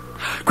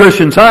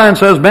 Christian Science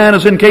says man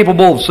is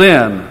incapable of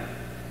sin.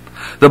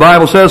 The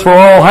Bible says, for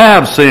all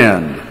have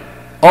sinned.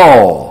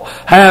 All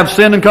have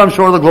sinned and come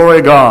short of the glory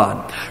of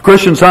God.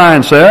 Christian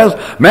Science says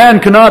man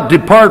cannot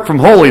depart from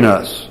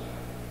holiness.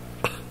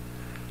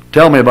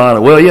 Tell me about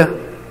it, will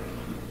you?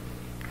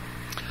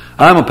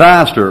 I'm a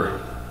pastor.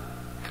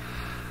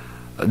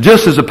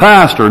 Just as a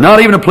pastor,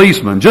 not even a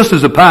policeman, just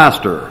as a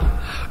pastor.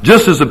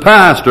 Just as a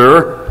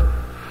pastor,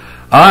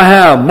 I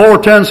have more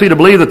tendency to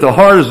believe that the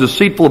heart is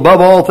deceitful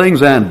above all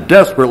things and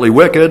desperately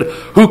wicked.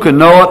 Who can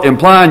know it?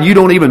 Implying you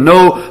don't even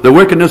know the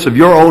wickedness of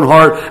your own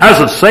heart as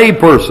a saved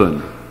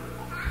person.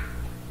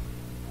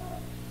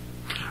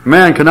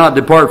 Man cannot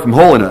depart from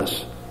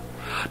holiness.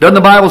 Doesn't the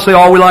Bible say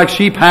all we like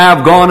sheep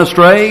have gone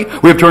astray?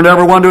 We have turned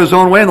everyone to his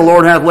own way, and the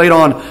Lord hath laid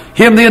on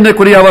him the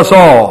iniquity of us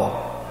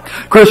all.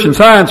 Christian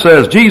Science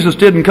says Jesus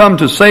didn't come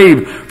to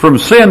save from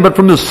sin, but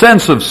from the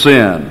sense of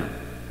sin.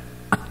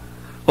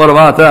 What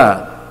about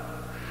that?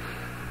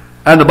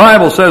 And the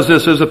Bible says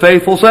this is a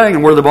faithful saying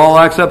and worthy of all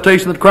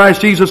acceptation that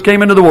Christ Jesus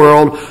came into the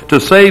world to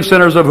save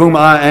sinners, of whom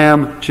I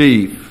am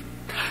chief.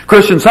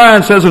 Christian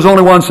Science says there's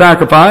only one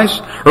sacrifice,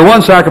 or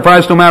one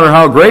sacrifice, no matter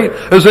how great,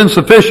 is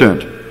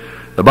insufficient.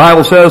 The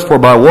Bible says, for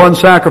by one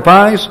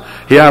sacrifice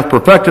he hath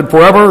perfected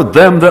forever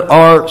them that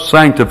are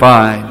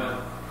sanctified.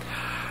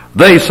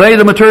 They say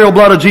the material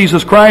blood of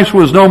Jesus Christ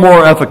was no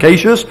more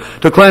efficacious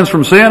to cleanse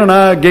from sin, and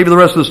I gave you the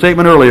rest of the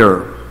statement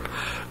earlier.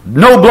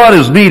 No blood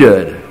is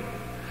needed.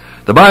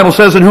 The Bible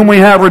says, in whom we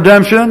have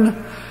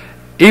redemption,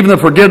 even the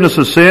forgiveness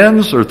of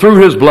sins, or through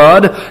his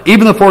blood,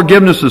 even the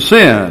forgiveness of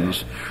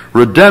sins.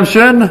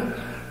 Redemption,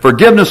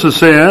 forgiveness of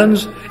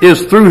sins,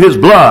 is through his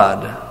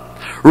blood.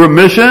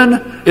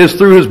 Remission is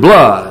through his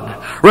blood.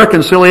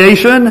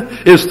 Reconciliation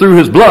is through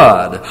his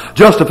blood.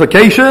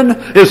 Justification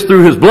is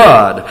through his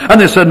blood. And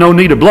they said, no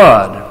need of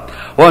blood.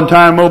 One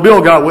time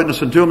Mobile got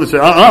witnessing to him and said,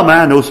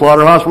 man, no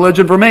slaughterhouse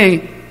religion for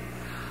me.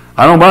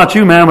 I don't know about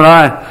you, man, but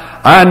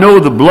I know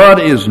the blood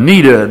is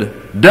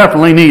needed,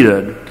 definitely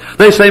needed.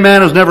 They say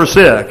man is never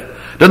sick.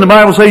 Doesn't the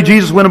Bible say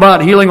Jesus went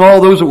about healing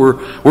all those that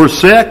were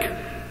sick?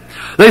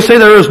 They say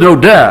there is no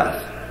death.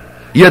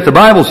 Yet the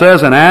Bible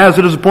says, and as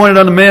it is appointed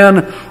unto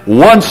men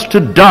once to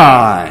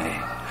die,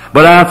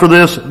 but after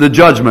this the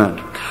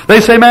judgment. They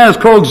say man is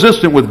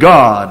coexistent with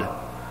God.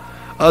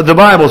 The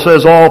Bible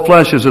says all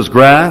flesh is as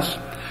grass.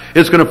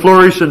 It's going to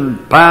flourish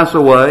and pass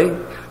away,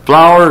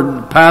 flower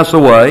and pass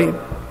away.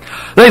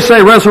 They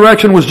say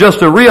resurrection was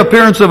just a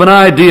reappearance of an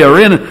idea, or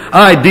an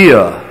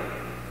idea.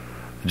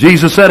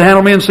 Jesus said,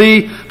 handle me and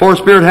see, for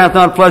spirit hath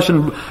not flesh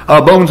and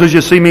bones as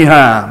you see me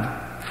have.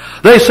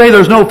 They say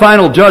there's no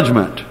final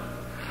judgment.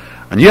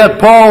 And yet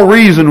Paul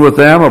reasoned with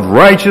them of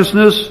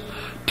righteousness,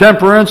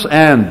 temperance,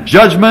 and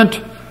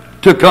judgment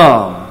to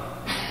come.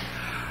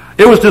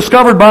 It was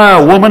discovered by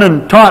a woman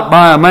and taught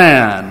by a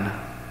man.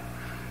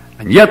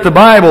 And yet the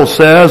Bible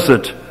says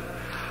that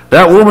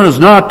that woman is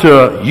not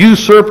to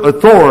usurp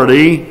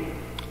authority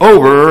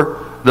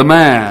over the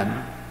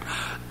man.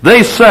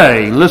 They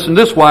say, listen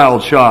to this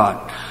wild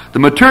shot, the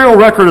material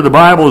record of the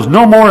Bible is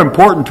no more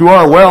important to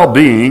our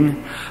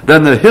well-being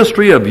than the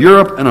history of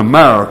Europe and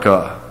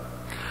America.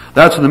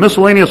 That's in the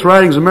Miscellaneous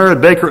Writings of Mary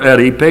Baker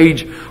Eddy,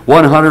 page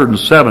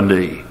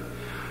 170.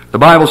 The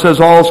Bible says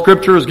all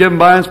Scripture is given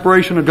by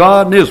inspiration of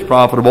God and is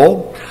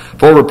profitable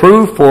for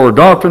reproof, for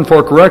doctrine,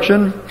 for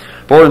correction,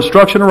 for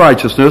instruction in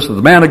righteousness, that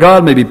the man of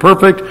God may be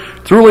perfect,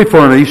 truly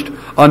furnished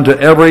unto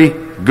every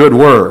good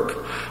work.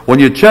 When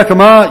you check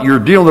them out, you're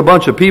dealing with a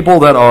bunch of people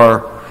that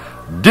are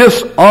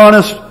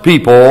dishonest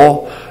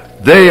people.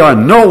 They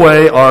in no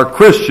way are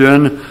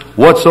Christian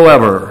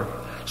whatsoever.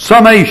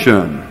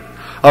 Summation.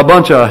 A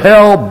bunch of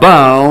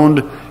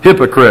hell-bound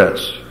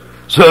hypocrites.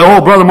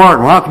 So, Brother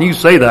Martin, how can you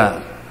say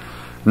that?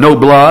 No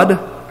blood,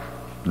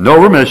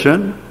 no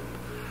remission,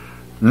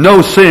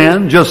 no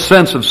sin, just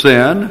sense of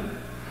sin.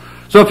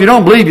 So if you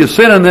don't believe you're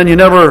sinning, then you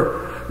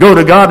never go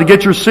to God to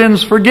get your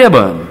sins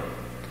forgiven.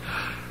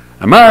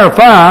 As a matter of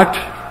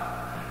fact,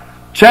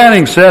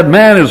 Channing said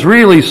man is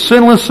really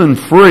sinless and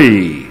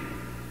free.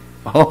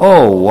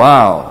 Oh,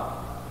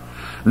 wow.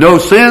 No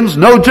sins,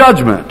 no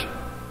judgment.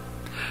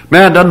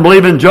 Man doesn't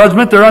believe in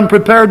judgment. They're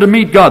unprepared to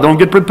meet God. Don't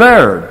get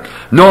prepared,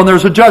 knowing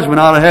there's a judgment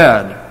out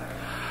ahead.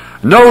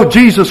 No,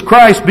 Jesus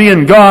Christ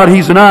being God,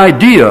 He's an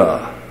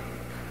idea.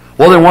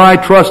 Well, then why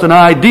trust an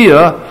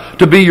idea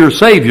to be your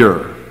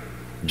Savior?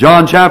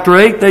 John chapter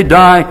 8, they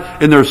die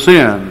in their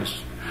sins.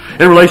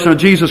 In relation to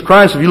Jesus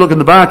Christ, if you look in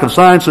the back of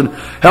Science and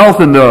Health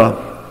in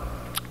the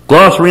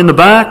glossary in the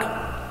back,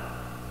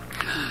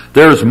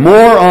 there's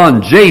more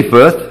on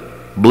Japheth,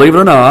 believe it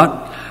or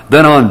not,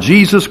 than on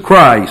Jesus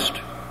Christ.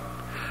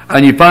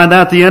 And you find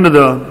that at the end of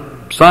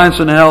the Science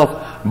and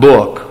Health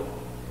book.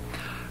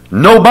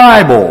 No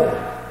Bible.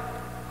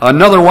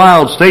 Another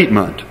wild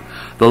statement.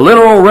 The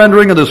literal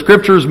rendering of the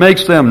Scriptures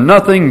makes them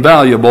nothing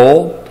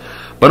valuable,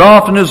 but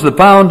often is the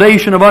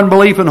foundation of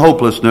unbelief and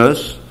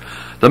hopelessness.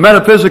 The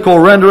metaphysical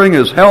rendering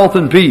is health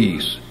and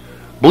peace.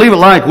 Believe it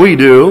like we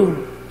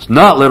do. It's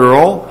not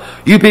literal.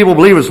 You people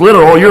believe it's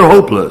literal, you're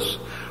hopeless.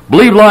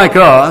 Believe like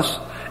us,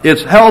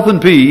 it's health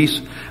and peace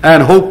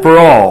and hope for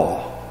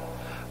all.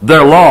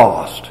 They're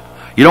lost.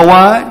 You know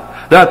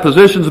why? That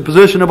position's the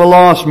position of a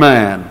lost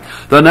man.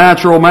 The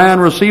natural man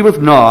receiveth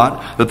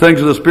not the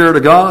things of the Spirit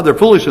of God. They're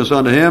foolishness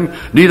unto him.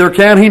 Neither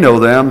can he know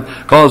them,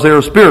 because they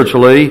are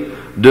spiritually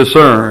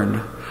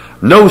discerned.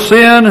 No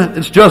sin,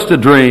 it's just a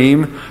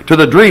dream. To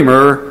the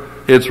dreamer,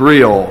 it's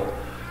real.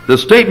 The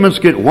statements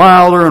get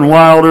wilder and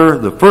wilder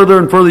the further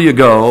and further you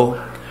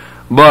go,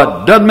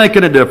 but doesn't make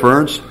any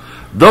difference.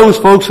 Those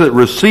folks that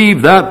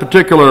receive that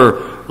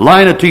particular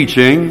line of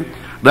teaching,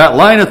 that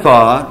line of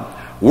thought,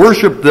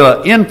 worship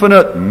the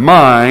infinite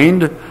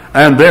mind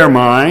and their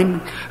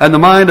mind, and the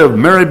mind of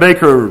Mary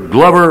Baker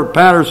Glover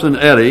Patterson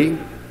Eddy.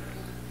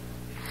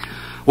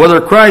 Whether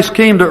Christ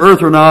came to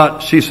earth or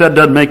not, she said,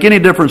 doesn't make any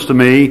difference to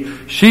me.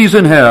 She's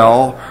in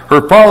hell.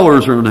 Her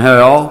followers are in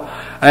hell.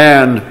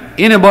 And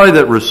anybody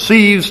that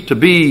receives to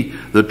be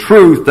the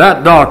truth,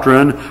 that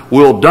doctrine,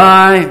 will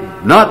die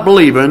not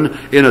believing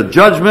in a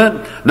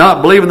judgment,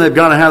 not believing they've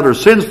got to have their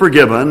sins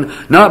forgiven,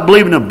 not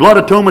believing in blood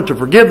atonement to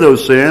forgive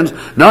those sins,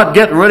 not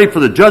getting ready for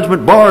the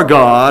judgment bar of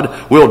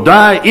God, will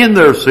die in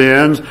their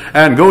sins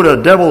and go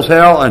to devil's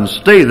hell and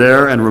stay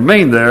there and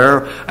remain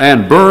there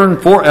and burn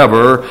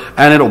forever,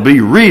 and it'll be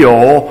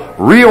real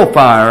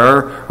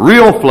fire,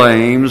 real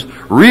flames,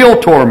 real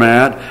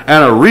torment,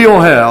 and a real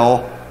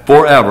hell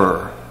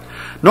forever.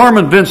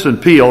 Norman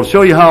Vincent Peale,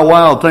 show you how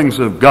wild things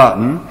have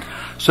gotten,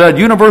 said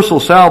universal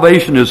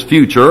salvation is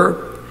future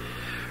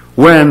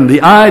when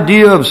the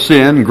idea of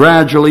sin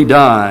gradually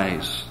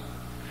dies.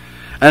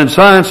 And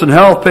Science and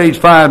Health, page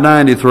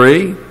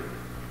 593,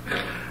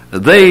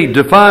 they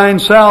define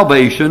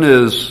salvation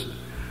as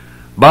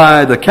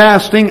by the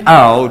casting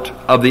out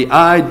of the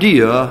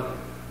idea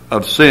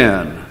of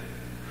sin.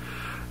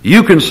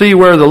 You can see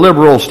where the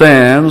liberal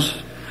stands.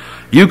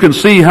 You can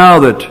see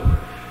how that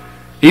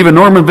even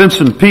Norman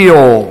Vincent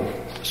Peale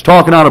is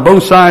talking out of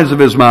both sides of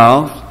his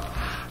mouth,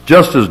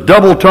 just as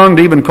double-tongued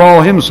to even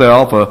call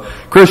himself a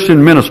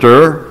Christian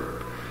minister,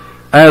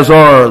 as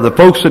are the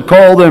folks that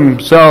call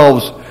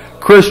themselves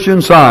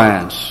Christian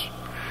Science.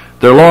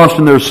 They're lost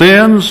in their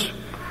sins.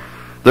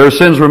 Their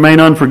sins remain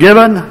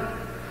unforgiven.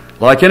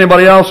 Like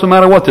anybody else, no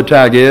matter what the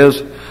tag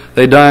is,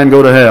 they die and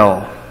go to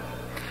hell.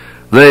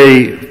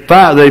 They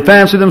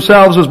fancy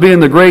themselves as being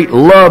the great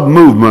love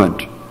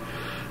movement.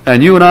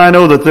 And you and I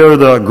know that they're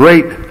the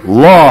great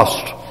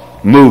lost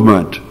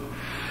movement.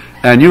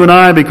 And you and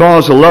I,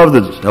 because of the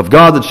love of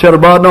God that's shed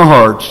abroad in our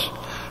hearts,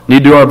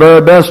 need to do our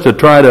very best to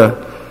try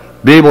to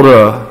be able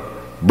to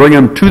bring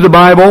them to the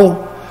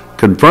Bible,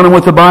 confront them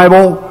with the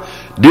Bible,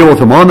 deal with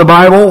them on the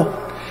Bible,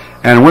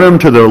 and win them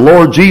to the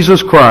Lord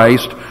Jesus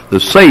Christ, the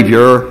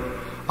Savior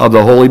of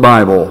the Holy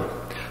Bible.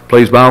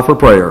 Please bow for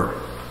prayer.